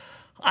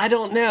I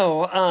don't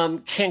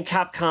know. Can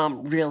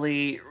Capcom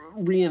really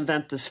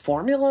reinvent this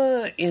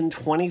formula in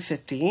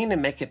 2015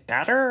 and make it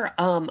better.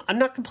 I'm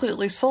not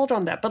completely sold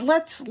on that, but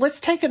let's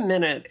take a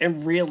minute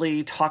and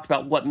really talk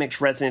about what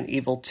makes Resident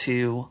Evil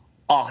 2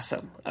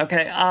 awesome.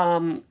 Okay,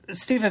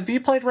 Steve, have you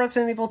played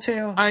Resident Evil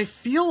 2? I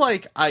feel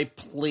like I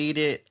played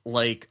it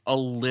like a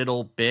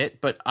little bit,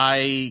 but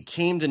I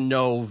came to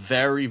know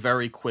very,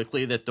 very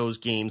quickly that those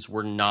games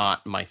were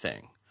not my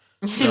thing.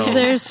 So,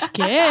 They're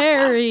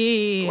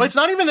scary. well, it's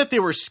not even that they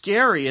were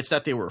scary, it's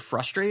that they were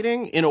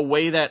frustrating in a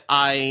way that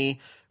I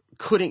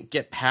couldn't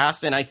get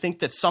past. And I think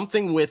that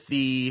something with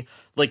the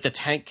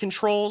tank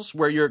controls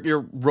where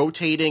you're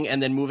rotating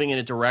and then moving in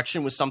a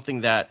direction was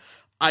something that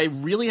I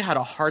really had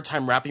a hard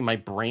time wrapping my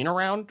brain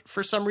around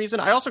for some reason.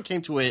 I also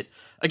came to it,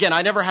 again,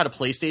 I never had a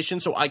PlayStation,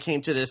 so I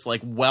came to this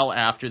like well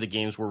after the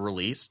games were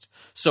released.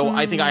 So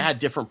I think I had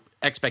different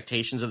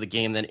expectations of the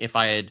game than if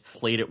I had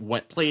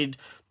played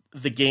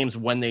the games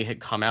when they had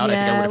come out. I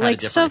think I would have had a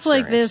different stuff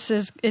like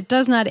experience. it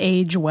does not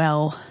age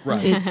well.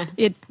 Right.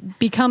 It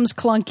becomes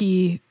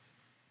clunky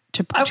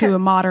to a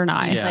modern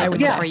eye. Yeah. I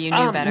would Yeah. say. Or you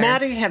knew better.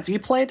 Maddie, have you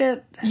played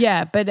it?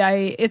 Yeah, but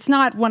it's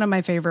not one of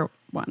my favorite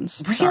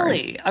ones. Sorry.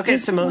 Really? Okay,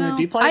 Simone, have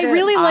you played it? I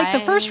really like the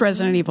I- first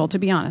Resident Evil, to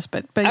be honest.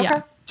 But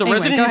yeah. So Anyway,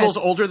 Resident go Evil's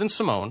ahead. older than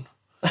Simone.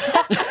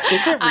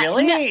 Is it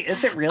really?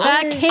 Is it really?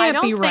 That can't I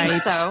don't be think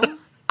right. so.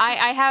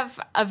 I have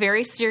a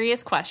very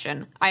serious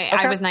question.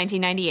 I was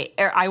 1998.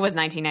 I was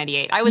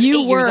 1998. I was You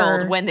 8 years were.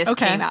 old when this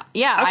Okay. came out.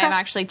 Yeah, Okay. I am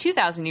actually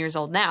 2,000 years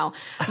old now.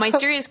 My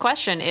serious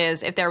question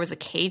is if there was a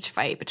cage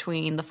fight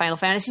between the Final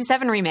Fantasy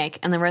VII remake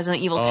and the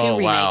Resident Evil 2 Oh,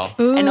 remake, wow.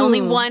 and only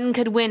Ooh. one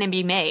could win and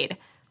be made,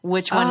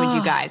 which one would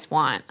you guys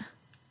want?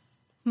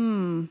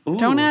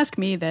 Don't ask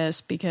me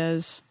this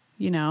because,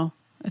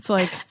 it's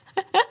like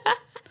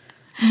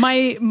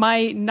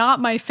not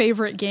my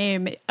favorite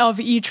game of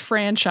each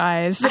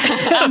franchise.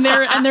 and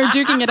they're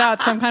duking it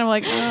out, so I'm kind of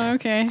like, oh,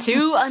 okay.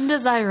 Two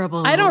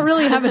undesirables. I don't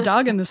really have a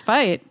dog in this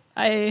fight.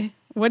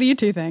 What do you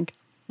two think?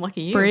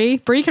 Lucky you.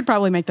 Bree could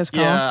probably make this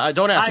call. Yeah,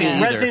 don't ask me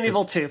either. Resident 'cause-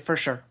 Evil 2, for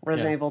sure.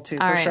 Resident Evil 2,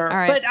 for All right, sure. all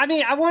right. But, I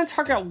mean, I want to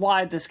talk about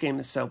why this game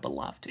is so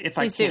beloved, if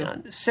Please I do.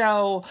 can.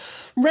 So,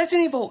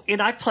 Resident Evil,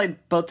 and I've played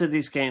both of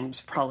these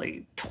games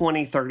probably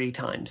 20, 30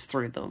 times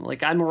through them.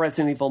 Like, I'm a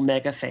Resident Evil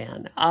mega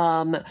fan.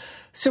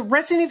 So,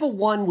 Resident Evil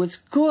 1 was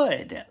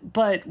good,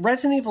 but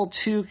Resident Evil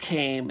 2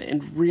 came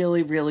and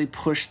really, really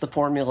pushed the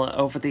formula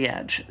over the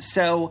edge.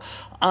 So,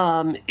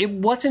 it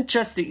wasn't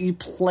just that you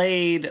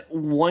played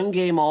one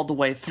game all the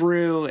way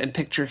through and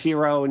picked your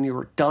hero and you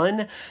were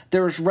done.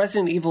 There was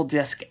Resident Evil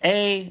Disc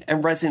A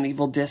and Resident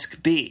Evil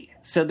Disc B.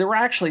 So there were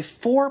actually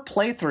 4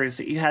 playthroughs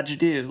that you had to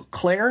do.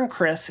 Claire and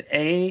Chris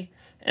A,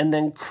 and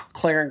then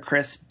Claire and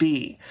Chris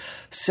B.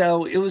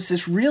 So it was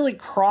this really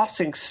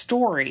crossing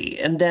story.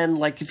 And then,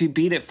 like, if you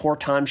beat it 4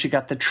 times, you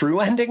got the true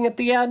ending at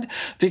the end,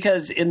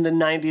 because in the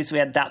 90s we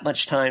had that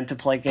much time to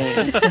play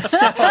games.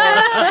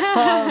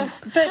 But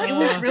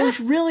it was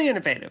really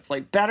innovative.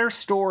 Like, better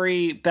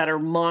story, better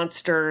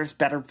monsters,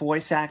 better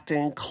voice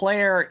acting.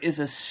 Claire is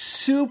a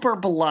super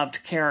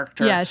beloved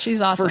character. Yeah,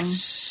 she's awesome. For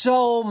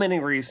so many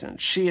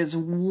reasons. She is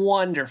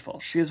wonderful.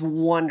 She is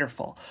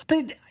wonderful.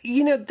 But,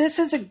 this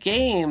is a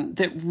game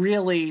that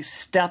really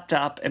stepped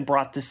up and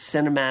brought this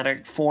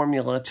cinematic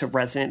formula to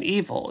Resident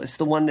Evil. It's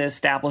the one that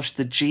established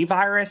the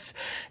G-Virus.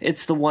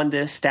 It's the one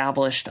that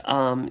established,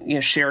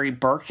 Sherry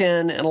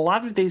Birkin, and a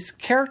lot of these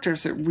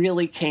characters that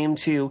really came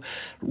to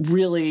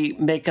really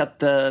make up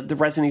the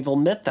Resident Evil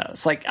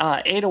mythos. Like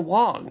Ada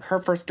Wong, her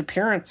first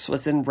appearance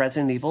was in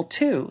Resident Evil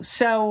 2.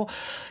 So,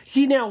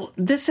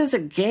 this is a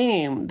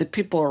game that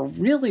people are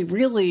really,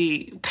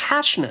 really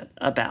passionate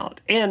about.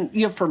 And,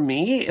 for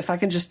me, if I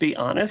can just be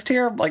honest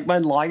here, like, my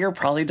lawyer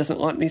probably doesn't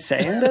want me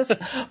saying this,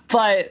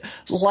 but,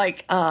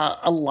 like,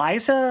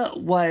 Eliza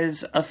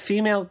was a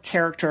female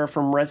character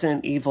from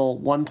Resident Evil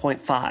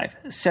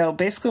 1.5. So,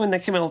 basically, when they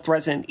came out with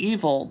Resident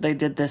Evil, they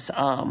did this,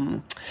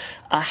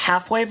 a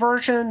halfway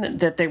version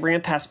that they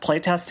ran past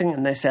playtesting,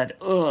 and they said,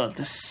 ugh,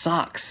 this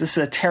sucks. This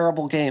is a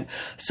terrible game.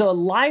 So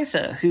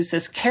Eliza, who's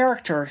this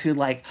character who,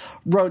 like,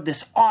 rode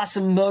this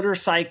awesome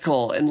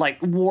motorcycle and, like,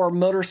 wore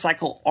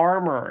motorcycle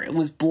armor and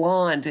was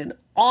blonde and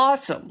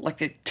awesome,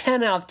 like a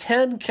 10 out of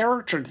 10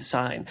 character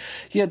design.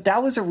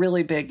 That was a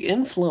really big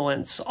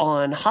influence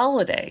on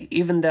Holiday,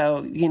 even though,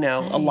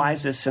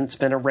 Eliza's since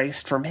been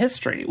erased from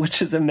history,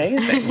 which is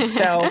amazing.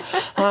 So,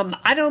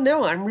 I don't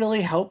know. I'm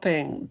really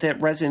hoping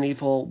that Resident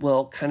Evil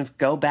will kind of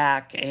go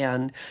back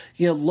and,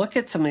 look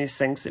at some of these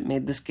things that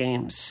made this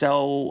game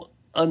so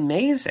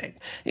amazing.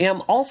 And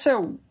I'm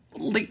also,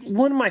 like,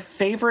 one of my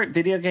favorite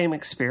video game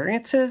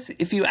experiences,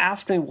 if you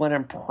ask me what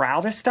I'm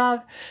proudest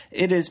of,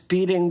 it is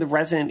beating the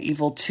Resident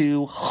Evil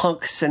 2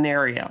 hunk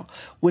scenario,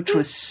 which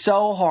was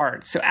so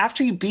hard. So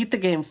after you beat the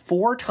game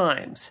 4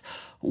 times,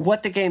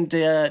 what the game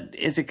did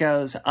is it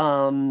goes,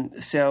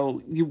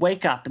 so you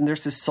wake up and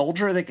there's this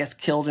soldier that gets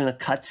killed in a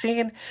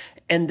cutscene,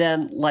 and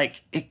then,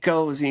 like, it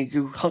goes and you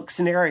do hunk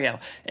scenario,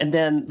 and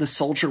then the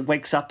soldier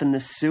wakes up in the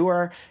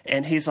sewer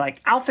and he's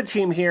like, Alpha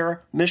team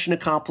here, mission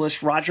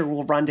accomplished, Roger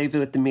will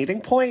rendezvous at the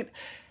meeting point.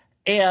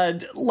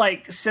 And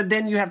like, so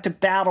then you have to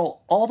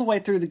battle all the way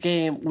through the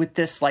game with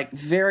this like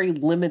very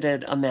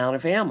limited amount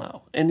of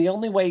ammo. And the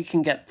only way you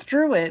can get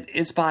through it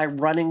is by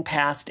running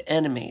past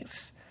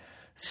enemies.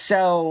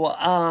 So,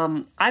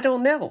 I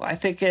don't know. I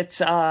think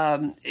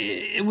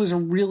it was a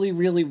really,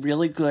 really,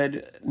 really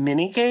good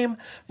mini game.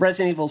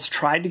 Resident Evil's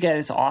tried to get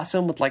as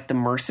awesome with like the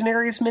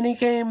Mercenaries mini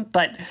game,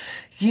 but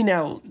you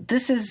know,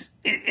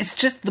 it's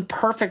just the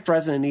perfect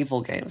Resident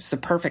Evil game. It's the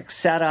perfect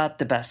setup,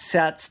 the best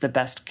sets, the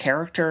best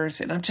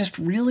characters, and I'm just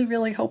really,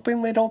 really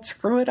hoping they don't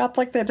screw it up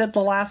like they did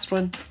the last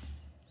one.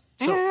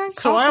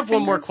 So I have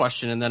one more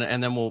question, and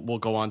then we'll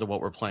go on to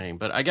what we're playing.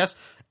 But I guess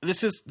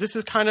this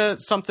is kind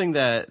of something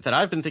that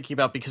I've been thinking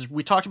about, because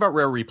we talked about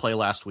Rare Replay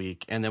last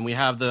week, and then we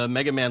have the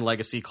Mega Man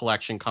Legacy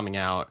Collection coming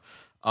out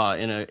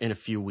in a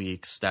few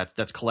weeks.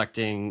 That's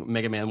collecting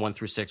Mega Man 1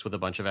 through 6 with a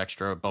bunch of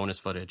extra bonus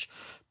footage.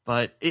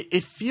 But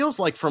it feels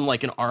like, from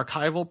like an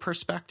archival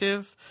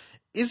perspective,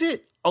 is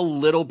it a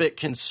little bit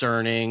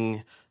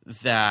concerning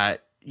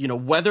that, you know,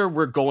 whether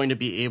we're going to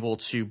be able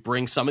to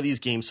bring some of these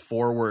games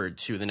forward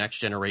to the next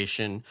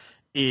generation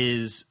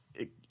is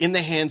in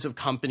the hands of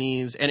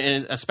companies,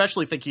 and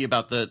especially thinking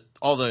about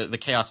all the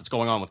chaos that's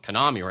going on with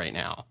Konami right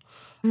now.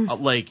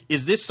 Like,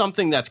 is this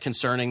something that's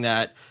concerning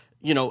that,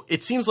 you know,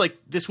 it seems like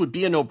this would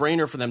be a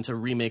no-brainer for them to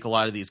remake a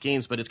lot of these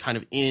games, but it's kind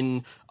of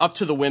up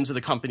to the whims of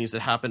the companies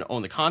that happen to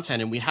own the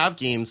content. And we have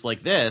games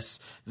like this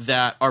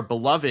that are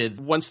beloved.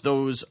 Once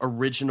those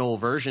original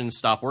versions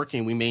stop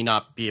working, we may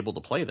not be able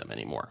to play them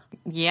anymore.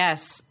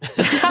 Yes.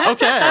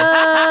 Okay.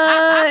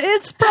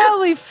 It's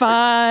probably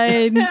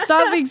fine.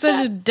 Stop being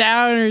such a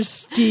downer,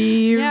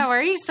 Steve. Yeah, why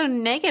are you so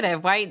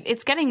negative? Why?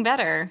 It's getting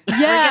better.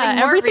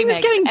 Yeah, everything's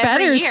getting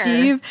better,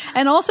 Steve.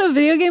 And also,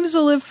 video games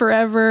will live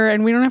forever,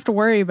 and we don't have to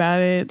worry about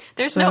it.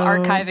 There's no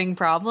archiving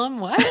problem.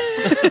 What?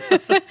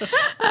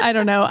 I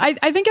don't know.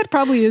 I think it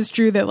probably is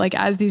true that, like,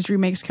 as these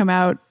remakes come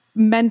out,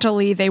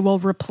 mentally they will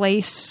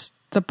replace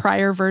the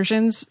prior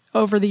versions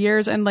over the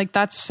years, and like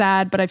that's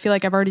sad, but I feel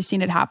like I've already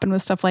seen it happen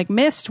with stuff like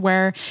Myst,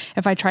 where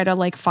if I try to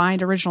like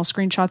find original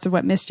screenshots of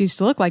what Myst used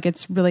to look like,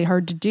 it's really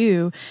hard to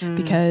do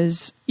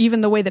because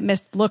even the way that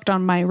Myst looked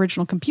on my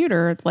original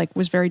computer like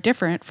was very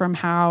different from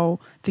how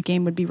the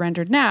game would be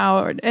rendered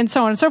now, and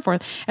so on and so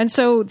forth. And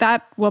so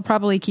that will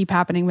probably keep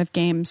happening with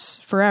games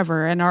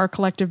forever, and our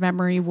collective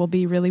memory will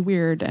be really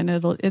weird, and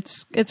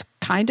it's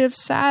kind of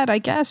sad, I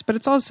guess, but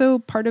it's also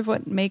part of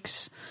what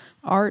makes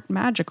art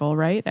magical,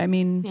 right? I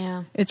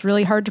mean, It's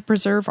really hard to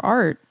preserve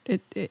art.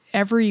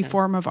 Every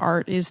form of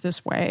art is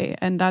this way,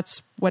 and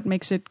that's what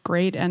makes it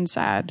great and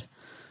sad.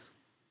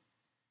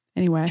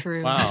 Anyway.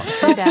 True. Wow.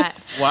 True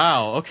that.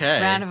 Wow. Okay.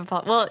 Round of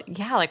applause. Well,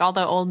 yeah, like all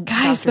the old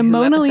guys, Doctor the Who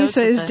Mona episodes Lisa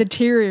with is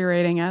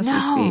deteriorating as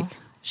we speak.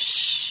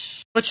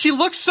 Shh. But she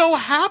looks so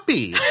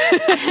happy.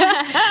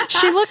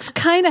 She looks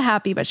kind of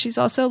happy, but she's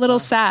also a little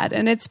sad,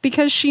 and it's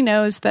because she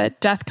knows that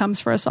death comes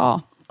for us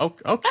all.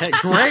 Okay,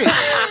 great.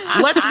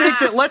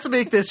 Let's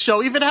make this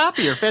show even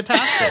happier.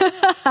 Fantastic.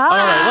 All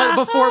right,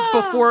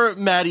 before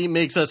Maddie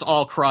makes us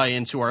all cry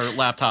into our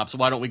laptops,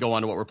 why don't we go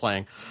on to what we're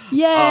playing?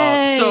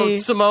 Yay! So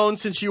Simone,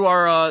 since you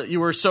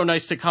were so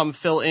nice to come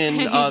fill in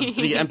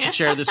the empty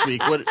chair this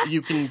week,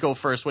 you can go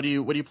first. What are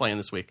you playing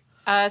this week?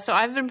 So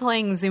I've been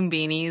playing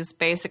Zoombinis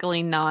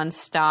basically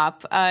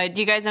nonstop.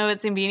 Do you guys know what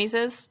Zoombinis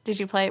is? Did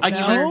you play it with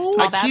your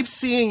small I keep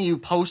seeing you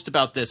post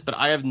about this, but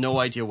I have no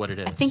idea what it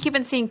is. I think you've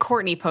been seeing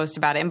Courtney post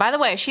about it. And by the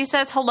way, she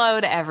says hello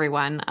to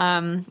everyone.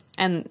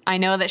 And I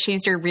know that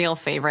she's your real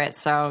favorite,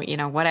 so, you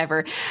know,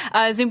 whatever.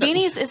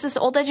 Zoombinis is this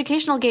old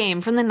educational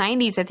game from the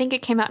 90s. I think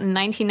it came out in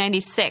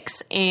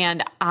 1996,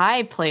 and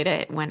I played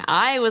it when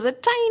I was a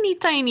tiny,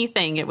 tiny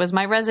thing. It was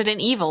my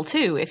Resident Evil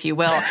 2, if you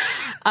will.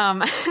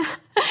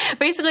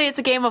 Basically, it's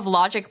a game of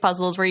logic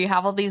puzzles where you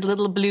have all these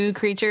little blue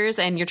creatures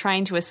and you're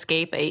trying to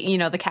escape,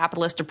 the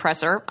capitalist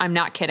oppressor. I'm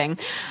not kidding.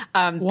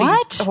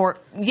 What?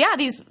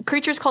 These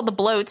creatures called the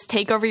bloats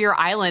take over your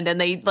island and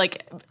they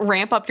like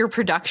ramp up your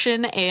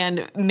production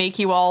and make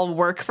you all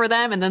work for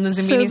them. And then the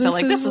Zoombinis are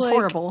like, this is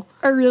horrible.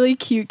 A really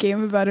cute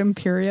game about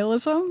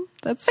imperialism.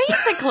 That's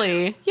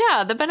basically,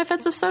 the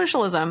benefits of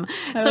socialism.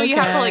 So you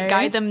have to like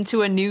guide them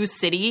to a new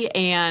city,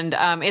 and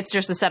it's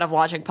just a set of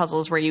logic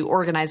puzzles where you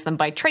organize them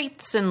by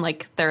traits, and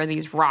like there are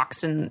these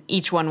rocks, and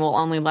each one will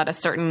only let a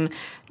certain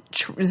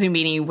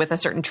Zoombini with a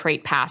certain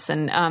trait pass,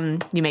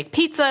 and you make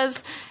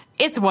pizzas.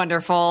 It's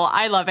wonderful.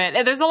 I love it.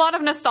 There's a lot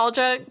of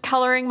nostalgia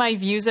coloring my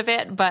views of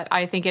it, but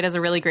I think it is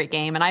a really great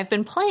game. And I've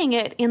been playing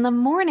it in the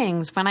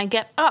mornings when I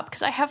get up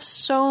because I have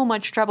so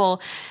much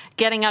trouble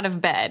getting out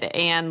of bed.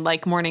 And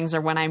like mornings are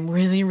when I'm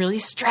really, really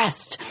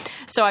stressed.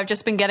 So I've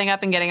just been getting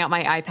up and getting out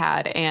my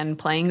iPad and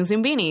playing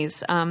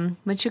Zoombinis,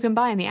 which you can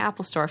buy in the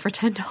Apple Store for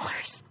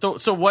 $10.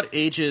 So what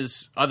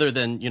ages other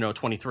than,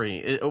 23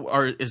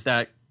 is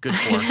that good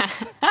for?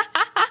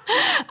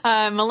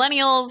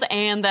 Millennials,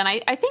 and then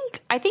I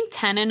think I think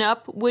 10 and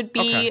up would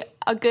be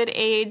a good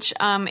age.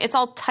 It's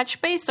all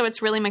touch-based, so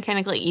it's really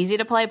mechanically easy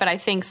to play, but I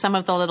think some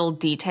of the little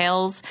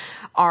details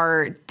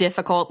are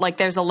difficult. Like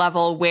there's a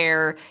level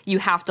where you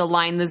have to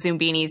line the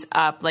Zoombinis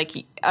up.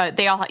 Like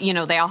they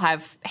all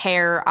have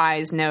hair,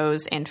 eyes,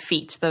 nose, and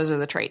feet. Those are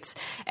the traits.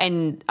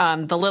 And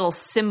the little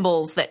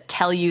symbols that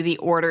tell you the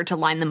order to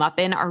line them up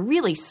in are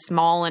really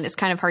small, and it's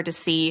kind of hard to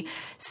see.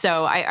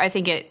 So I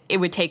think it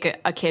would take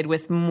a kid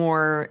with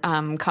more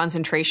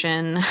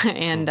concentration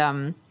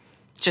and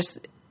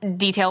just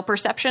detail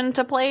perception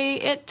to play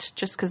it,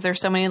 just because there's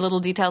so many little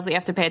details that you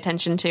have to pay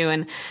attention to,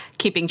 and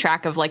keeping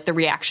track of like the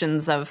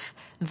reactions of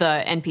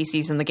the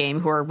NPCs in the game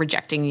who are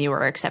rejecting you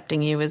or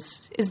accepting you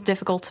is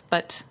difficult,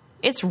 but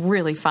it's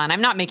really fun.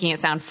 I'm not making it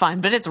sound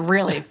fun, but it's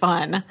really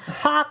fun.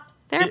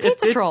 They're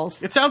pizza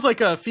trolls. It sounds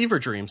like a fever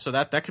dream, so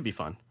that could be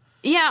fun.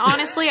 Yeah,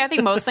 honestly, I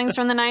think most things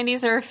from the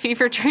 90s are a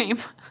fever dream.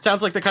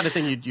 Sounds like the kind of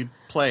thing you'd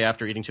play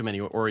after eating too many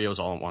Oreos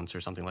all at once or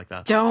something like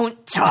that.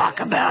 Don't talk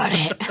about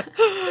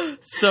it.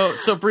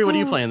 So Bree, what are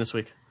you playing this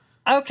week?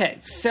 Okay,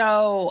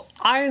 so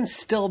I am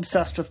still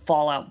obsessed with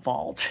Fallout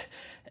Vault.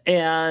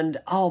 And,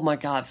 oh my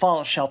God,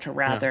 Fallout Shelter,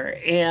 rather.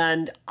 Yeah.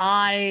 And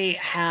I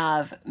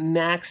have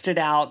maxed it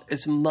out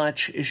as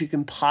much as you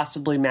can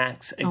possibly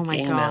max a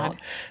game out.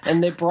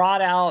 And they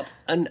brought out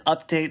an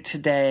update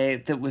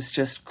today that was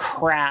just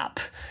crap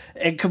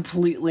and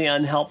completely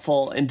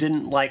unhelpful and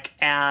didn't, like,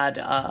 add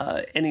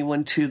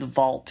anyone to the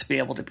vault to be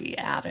able to be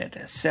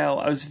added. So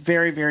I was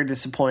very, very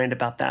disappointed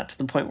about that, to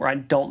the point where I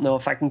don't know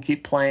if I can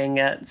keep playing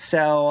it.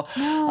 So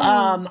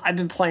I've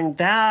been playing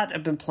that.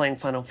 I've been playing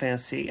Final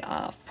Fantasy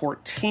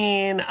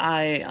 14.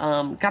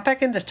 I got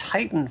back into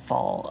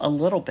Titanfall a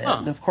little bit.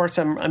 And of course,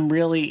 I'm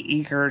really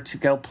eager to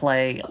go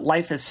play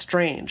Life is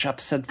Strange.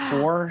 Episode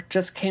 4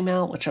 just came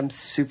out, which I'm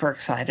super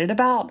excited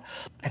about.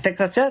 I think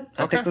that's it.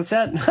 Okay.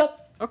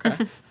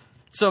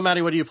 So,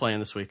 Maddie, what are you playing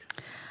this week?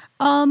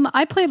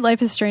 I played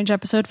Life is Strange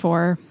Episode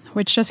 4,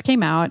 which just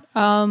came out.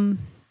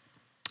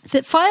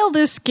 That file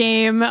this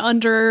game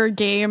under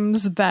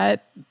games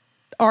that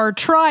are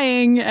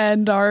trying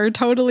and are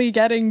totally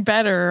getting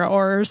better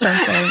or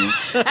something.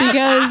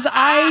 Because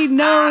I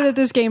know that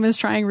this game is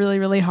trying really,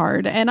 really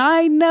hard. And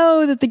I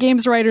know that the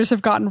game's writers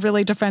have gotten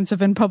really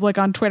defensive in public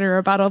on Twitter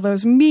about all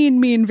those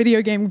mean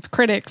video game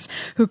critics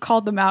who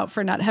called them out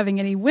for not having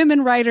any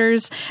women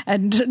writers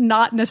and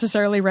not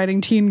necessarily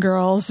writing teen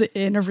girls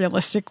in a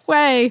realistic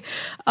way.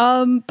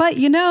 But,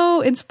 you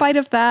know, in spite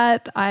of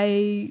that,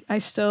 I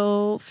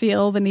still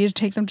feel the need to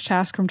take them to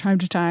task from time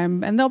to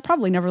time. And they'll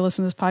probably never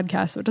listen to this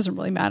podcast, so it doesn't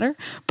really matter.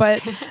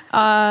 But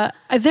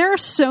there are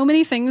so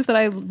many things that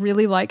I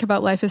really like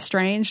about Life is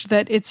Strange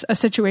that it's a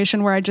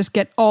situation where I just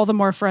get all the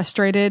more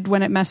frustrated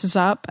when it messes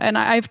up. And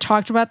I've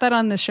talked about that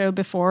on the show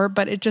before,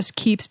 but it just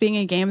keeps being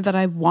a game that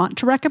I want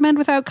to recommend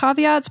without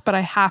caveats, but I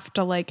have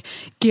to like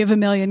give a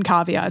million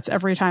caveats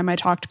every time I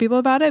talk to people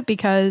about it,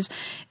 because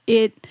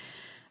I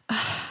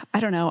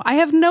don't know. I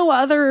have no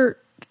other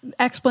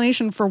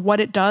explanation for what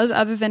it does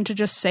other than to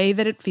just say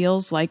that it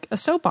feels like a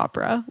soap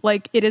opera.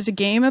 Like, it is a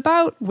game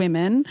about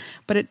women,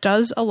 but it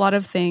does a lot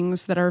of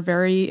things that are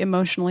very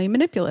emotionally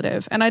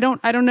manipulative. And I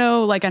don't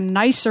know like a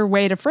nicer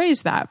way to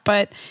phrase that,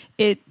 but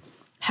it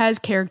has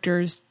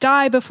characters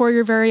die before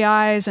your very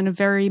eyes in a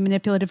very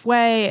manipulative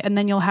way, and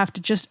then you'll have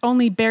to just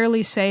only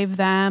barely save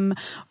them,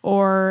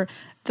 or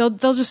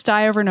they'll just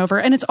die over and over.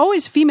 And it's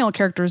always female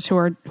characters who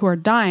are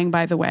dying,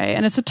 by the way.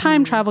 And it's a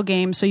time travel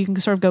game, so you can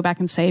sort of go back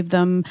and save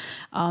them.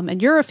 And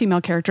you're a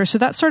female character, so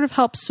that sort of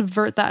helps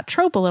subvert that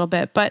trope a little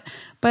bit. But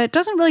it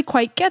doesn't really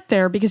quite get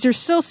there, because you're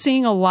still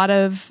seeing a lot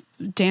of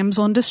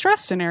damsel in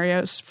distress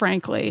scenarios,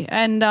 frankly.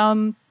 And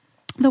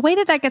the way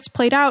that gets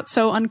played out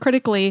so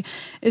uncritically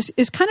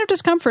is kind of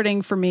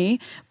discomforting for me.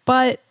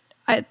 But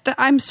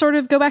I'm sort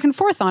of go back and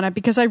forth on it,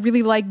 because I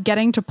really like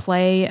getting to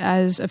play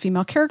as a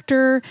female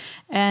character.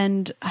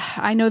 And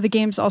I know the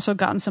game's also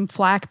gotten some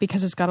flack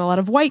because it's got a lot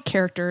of white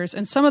characters,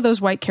 and some of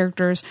those white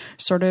characters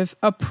sort of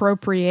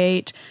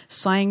appropriate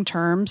slang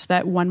terms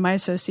that one might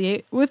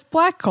associate with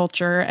black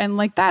culture. And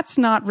like, that's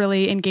not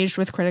really engaged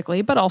with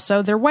critically, but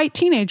also they're white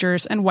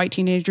teenagers, and white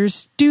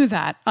teenagers do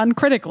that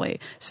uncritically.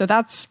 So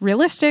that's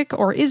realistic,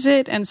 or is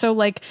it? And so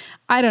like,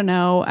 I don't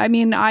know. I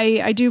mean,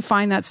 I do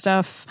find that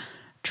stuff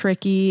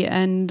tricky,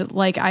 and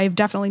like, I've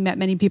definitely met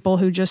many people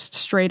who just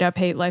straight up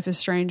hate Life is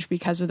Strange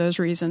because of those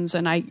reasons,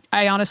 and I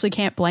honestly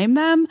can't blame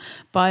them.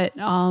 But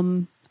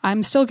I'm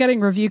still getting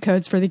review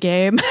codes for the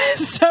game,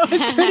 so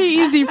it's pretty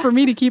easy for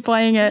me to keep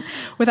playing it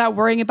without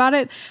worrying about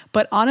it.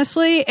 But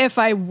honestly, if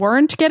I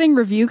weren't getting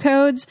review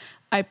codes,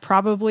 I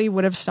probably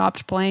would have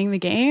stopped playing the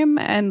game.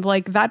 And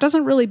like, that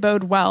doesn't really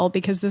bode well,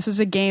 because this is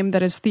a game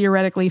that is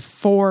theoretically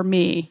for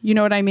me. You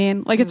know what I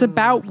mean? Like, it's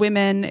about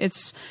women.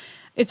 It's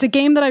a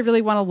game that I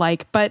really want to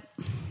like, but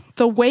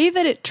the way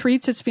that it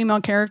treats its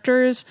female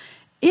characters,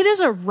 it is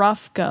a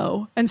rough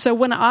go. And so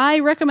when I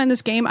recommend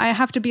this game, I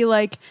have to be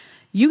like,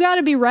 you got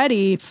to be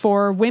ready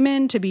for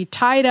women to be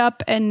tied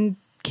up and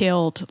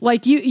killed.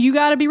 Like, you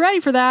got to be ready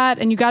for that,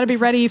 and you got to be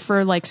ready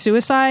for like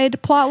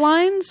suicide plot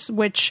lines,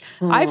 which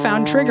I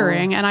found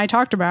triggering and I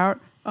talked about.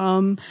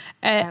 on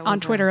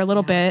Twitter a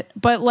little bit,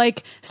 but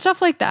like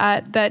stuff like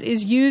that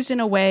is used in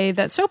a way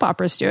that soap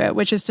operas do it,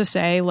 which is to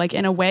say, like,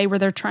 in a way where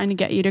they're trying to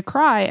get you to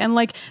cry. And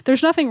like,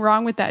 there's nothing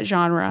wrong with that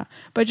genre,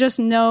 but just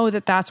know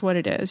that that's what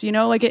it is. You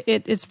know, like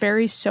it's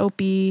very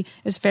soapy.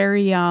 It's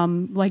very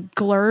like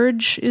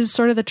glurge is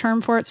sort of the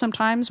term for it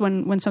sometimes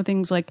when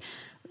something's like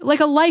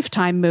a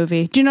Lifetime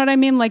movie. Do you know what I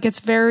mean? Like,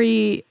 it's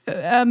very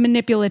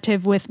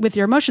manipulative with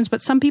your emotions,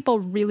 but some people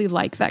really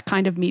like that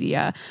kind of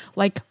media.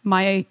 Like,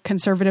 my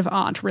conservative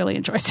aunt really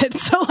enjoys it.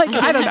 So, like,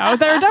 I don't know.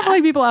 There are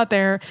definitely people out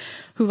there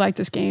who like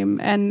this game,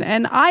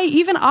 and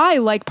I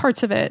like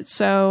parts of it.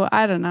 So,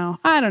 I don't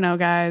know,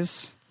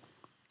 guys.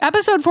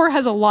 Episode 4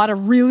 has a lot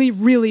of really,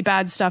 really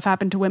bad stuff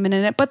happen to women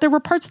in it, but there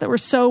were parts that were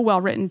so well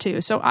written too.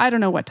 So, I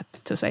don't know what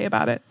to say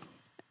about it.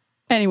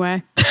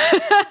 Anyway.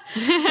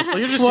 Well,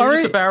 you're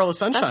just a barrel of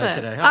sunshine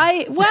today,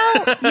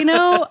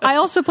 huh? I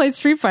also played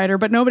Street Fighter,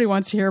 but nobody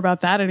wants to hear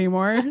about that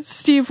anymore.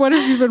 Steve, what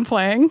have you been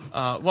playing?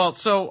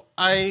 So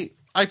I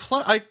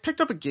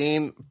picked up a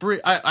game.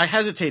 I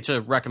hesitate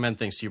to recommend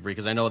things to you, Brie,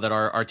 because I know that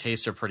our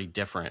tastes are pretty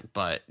different,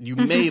 but you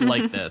may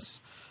like this.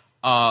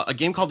 A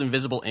game called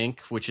Invisible Inc.,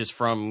 which is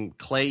from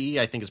Clay,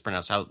 I think is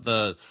pronounced how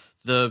the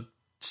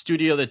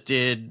studio that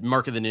did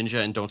Mark of the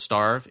Ninja and Don't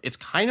Starve. It's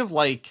kind of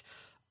like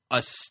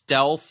a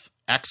stealth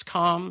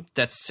XCOM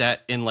that's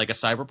set in like a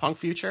cyberpunk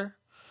future.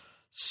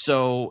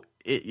 So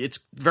it's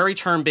very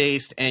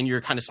turn-based, and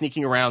you're kind of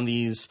sneaking around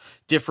these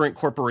different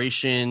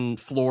corporation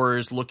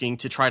floors looking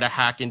to try to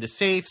hack into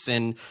safes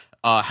and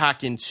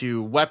hack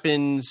into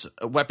weapons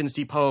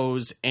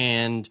depots,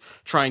 and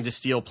trying to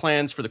steal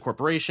plans for the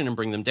corporation and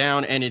bring them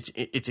down. And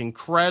it's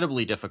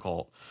incredibly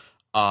difficult.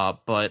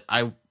 But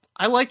I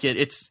like it.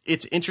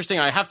 It's interesting.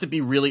 I have to be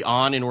really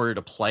on in order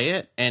to play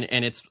it.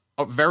 And it's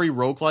very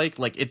roguelike.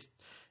 Like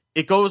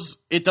it does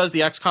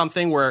the XCOM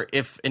thing where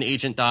if an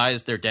agent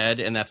dies, they're dead,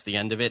 and that's the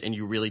end of it, and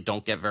you really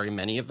don't get very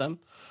many of them,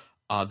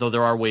 though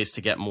there are ways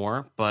to get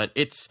more. But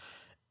it's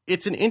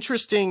an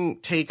interesting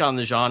take on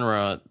the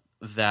genre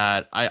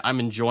that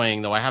I'm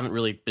enjoying, though I haven't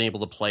really been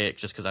able to play it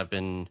just because I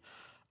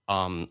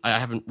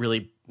haven't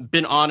really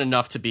been on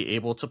enough to be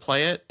able to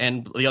play it.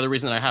 And the other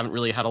reason that I haven't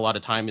really had a lot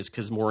of time is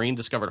because Maureen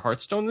discovered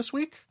Hearthstone this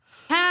week.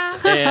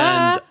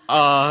 And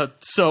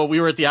so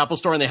we were at the Apple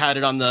Store, and they had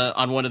it on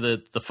one of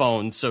the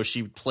phones. So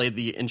she played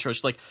the intro.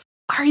 She's like,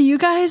 "Are you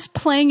guys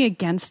playing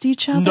against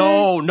each other?"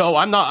 No,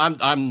 I'm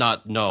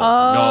not.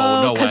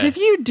 No, because if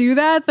you do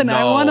that, then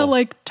I want to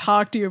like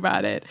talk to you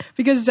about it,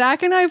 because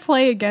Zach and I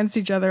play against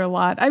each other a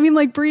lot. I mean,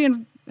 like Brie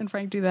and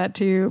Frank do that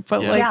too,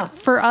 but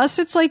for us,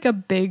 it's like a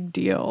big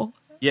deal.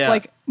 Yeah,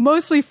 like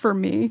mostly for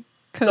me.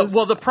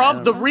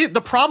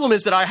 The problem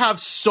is that I have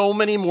so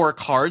many more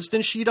cards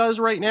than she does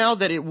right now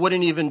that it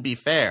wouldn't even be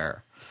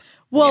fair.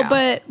 Well,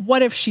 but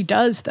what if she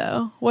does,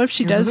 though? What if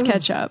she does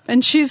catch up?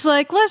 And she's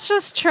like, let's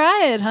just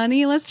try it,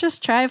 honey. Let's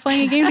just try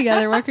playing a game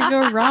together. What could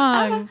go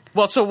wrong?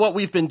 Well, so what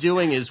we've been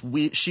doing is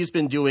she's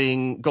been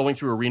going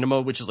through arena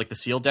mode, which is like the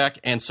seal deck.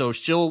 And so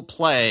she'll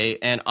play,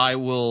 and I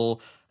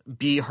will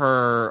be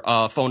her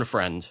phone a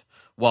friend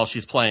while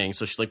she's playing.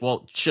 So she's like,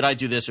 well, should I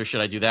do this or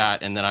should I do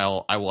that? And then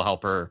I will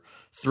help her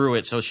through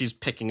it. So she's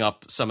picking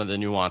up some of the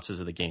nuances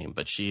of the game,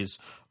 but she's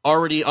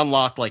already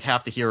unlocked like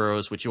half the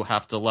heroes, which you'll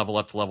have to level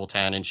up to level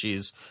 10. And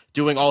she's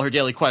doing all her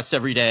daily quests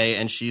every day.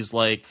 And she's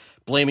like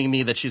blaming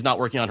me that she's not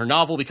working on her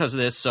novel because of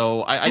this.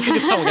 So I think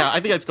it's going out.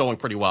 I think it's going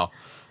pretty well.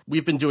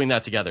 We've been doing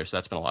that together. So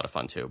that's been a lot of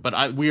fun too,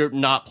 but we're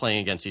not playing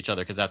against each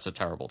other because that's a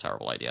terrible,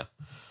 terrible idea.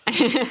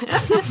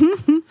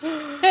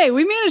 Hey,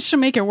 we managed to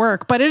make it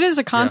work, but it is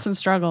a constant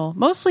struggle,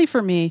 mostly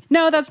for me.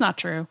 No, that's not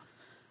true.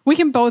 We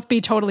can both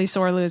be totally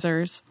sore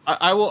losers.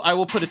 I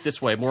will put it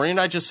this way. Maureen and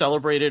I just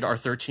celebrated our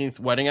 13th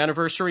wedding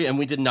anniversary, and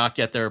we did not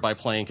get there by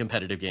playing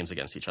competitive games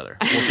against each other.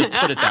 We'll just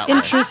put it that way.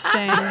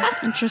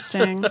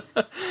 Interesting.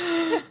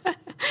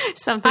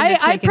 Something to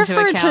take into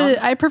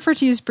account. I prefer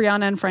to use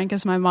Brianna and Frank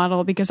as my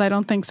model, because I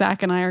don't think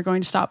Zach and I are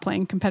going to stop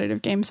playing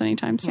competitive games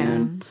anytime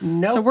soon.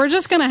 Nope. So we're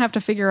just going to have to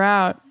figure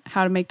out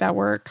how to make that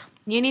work.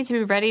 You need to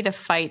be ready to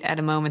fight at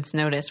a moment's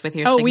notice with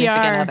your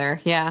significant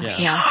other. Yeah.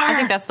 I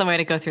think that's the way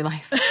to go through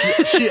life.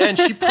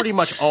 She pretty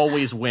much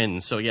always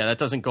wins. So yeah, that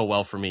doesn't go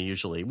well for me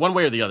usually. One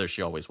way or the other,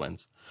 she always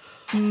wins.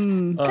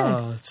 Good.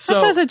 That's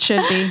as it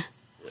should be.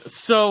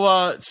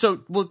 So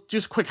we'll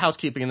just quick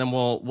housekeeping, and then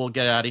we'll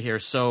get out of here.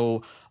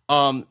 So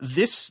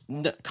this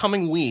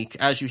coming week,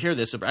 as you hear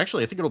this,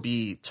 actually I think it'll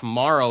be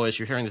tomorrow as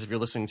you're hearing this, if you're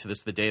listening to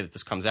this the day that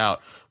this comes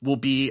out, will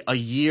be a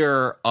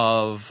year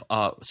of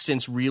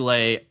since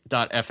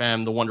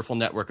Relay.fm, the wonderful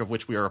network of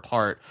which we are a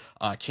part,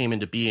 came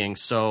into being.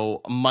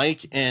 So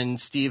Mike and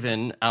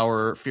Steven,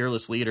 our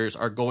fearless leaders,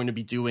 are going to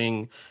be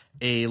doing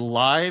a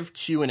live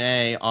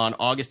Q&A on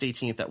August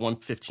 18th at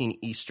 1:15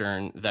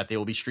 Eastern that they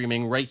will be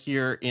streaming right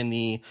here in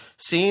the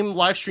same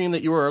live stream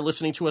that you are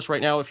listening to us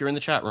right now if you're in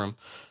the chat room.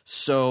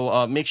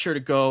 So make sure to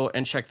go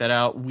and check that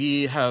out.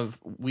 We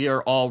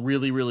are all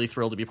really, really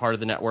thrilled to be part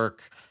of the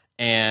network.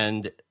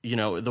 And, you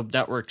know, the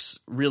network's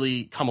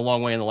really come a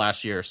long way in the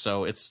last year.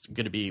 So it's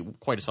going to be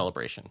quite a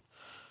celebration.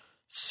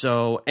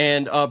 So,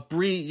 and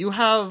Bree, you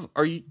have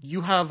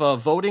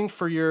voting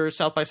for your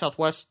South by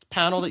Southwest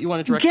panel that you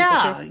want to direct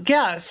people to?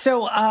 Yeah.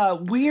 So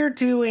we're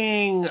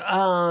doing.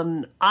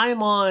 I'm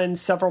on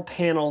several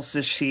panels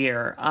this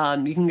year.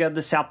 You can go to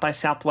the South by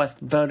Southwest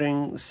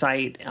voting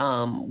site,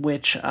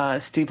 which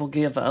Steve will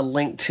give a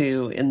link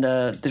to in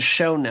the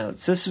show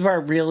notes. This is where I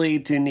really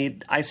do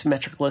need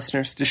isometric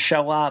listeners to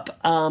show up.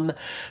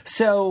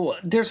 So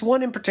there's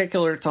one in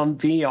particular. It's on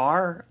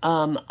VR.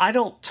 I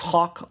don't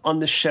talk on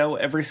the show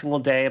every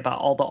single day about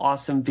all the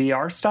awesome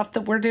VR stuff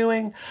that we're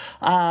doing.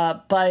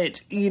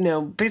 But,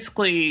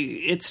 basically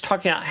it's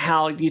talking about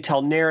how you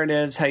tell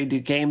narratives, how you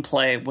do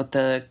gameplay, what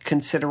the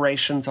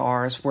considerations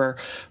are as we're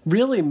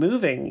really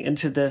moving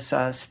into this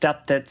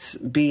step that's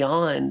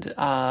beyond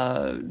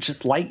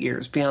just light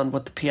years, beyond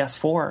what the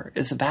PS4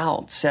 is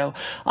about. So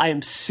I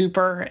am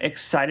super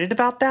excited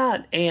about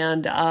that.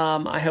 And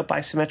I hope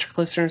isometric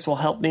listeners will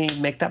help me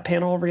make that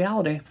panel a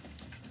reality.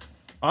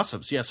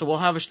 Awesome. So, so we'll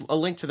have a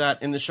link to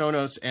that in the show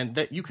notes, and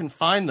that you can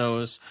find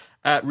those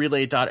at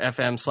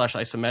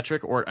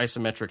relay.fm/isometric or at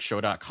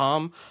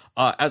isometricshow.com.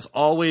 As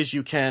always,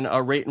 you can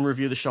rate and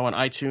review the show on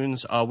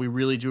iTunes. We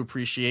really do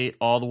appreciate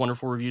all the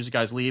wonderful reviews you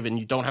guys leave, and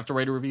you don't have to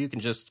write a review. You can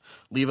just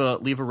leave a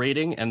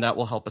rating, and that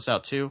will help us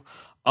out too.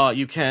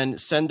 You can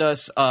send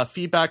us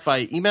feedback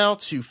via email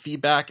to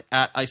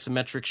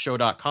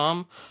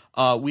feedback@isometricshow.com.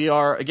 We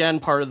are, again,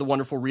 part of the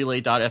wonderful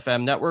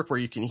Relay.fm network, where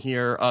you can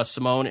hear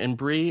Simone and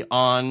Bree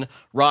on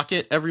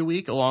Rocket every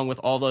week, along with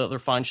all the other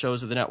fine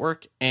shows of the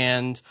network.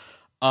 And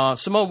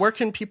Simone, where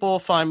can people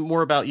find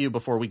more about you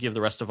before we give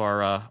the rest of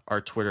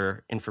our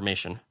Twitter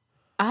information?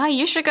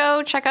 You should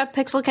go check out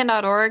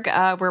pixelkin.org.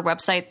 We're a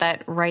website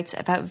that writes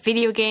about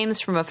video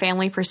games from a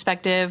family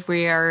perspective.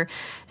 We are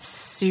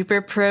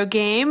super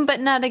pro-game, but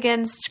not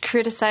against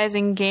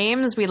criticizing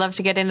games. We love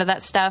to get into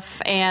that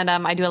stuff, and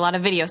I do a lot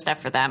of video stuff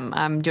for them.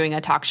 I'm doing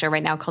a talk show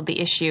right now called The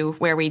Issue,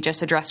 where we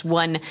just address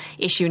one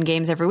issue in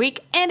games every week,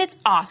 and it's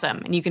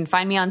awesome. And you can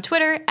find me on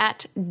Twitter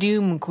at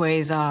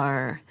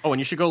DoomQuasar. Oh, and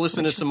you should go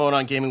listen to Simone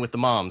on Gaming with the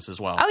Moms as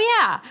well. Oh,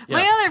 yeah.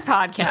 My other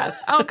podcast.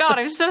 Oh, God,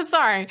 I'm so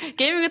sorry.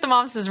 Gaming with the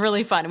Moms is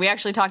really fun. We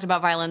actually talked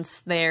about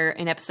violence there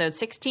in episode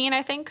 16,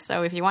 I think.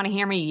 So if you want to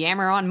hear me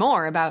yammer on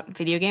more about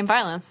video game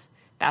violence,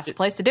 that's the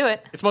place to do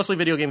it. It's mostly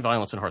video game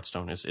violence, and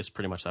Hearthstone is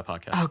pretty much that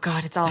podcast. Oh,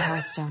 God, it's all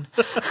Hearthstone.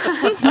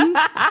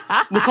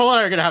 Nicole and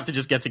I are going to have to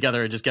just get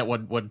together and just get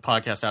one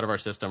podcast out of our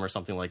system or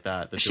something like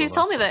that. She's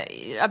told me that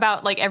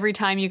about every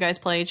time you guys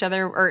play each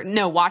other, or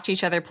watch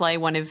each other play,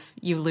 one of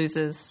you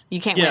loses. You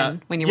can't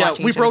win when you're watching each other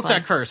play. We broke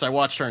that curse. I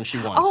watched her and she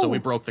won, so we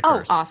broke the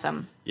curse. Oh,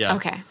 awesome. Yeah.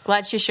 Okay.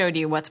 Glad she showed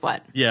you what's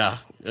what. Yeah.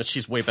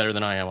 She's way better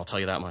than I am, I'll tell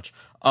you that much.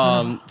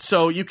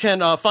 So you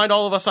can find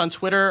all of us on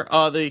Twitter.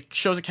 The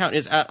show's account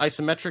is at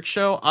Isometric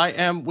Show. I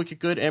am Wicked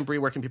Good. And Bree,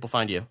 where can people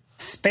find you?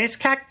 Space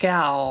Cat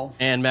Gal.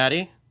 And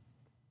Maddie?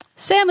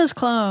 Samus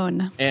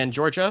Clone. And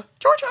Georgia?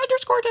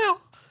 Georgia_Dale.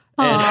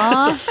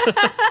 That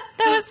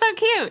was so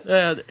cute.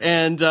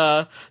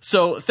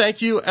 So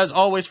thank you, as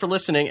always, for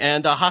listening.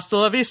 And hasta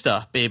la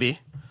vista, baby.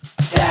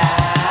 Down,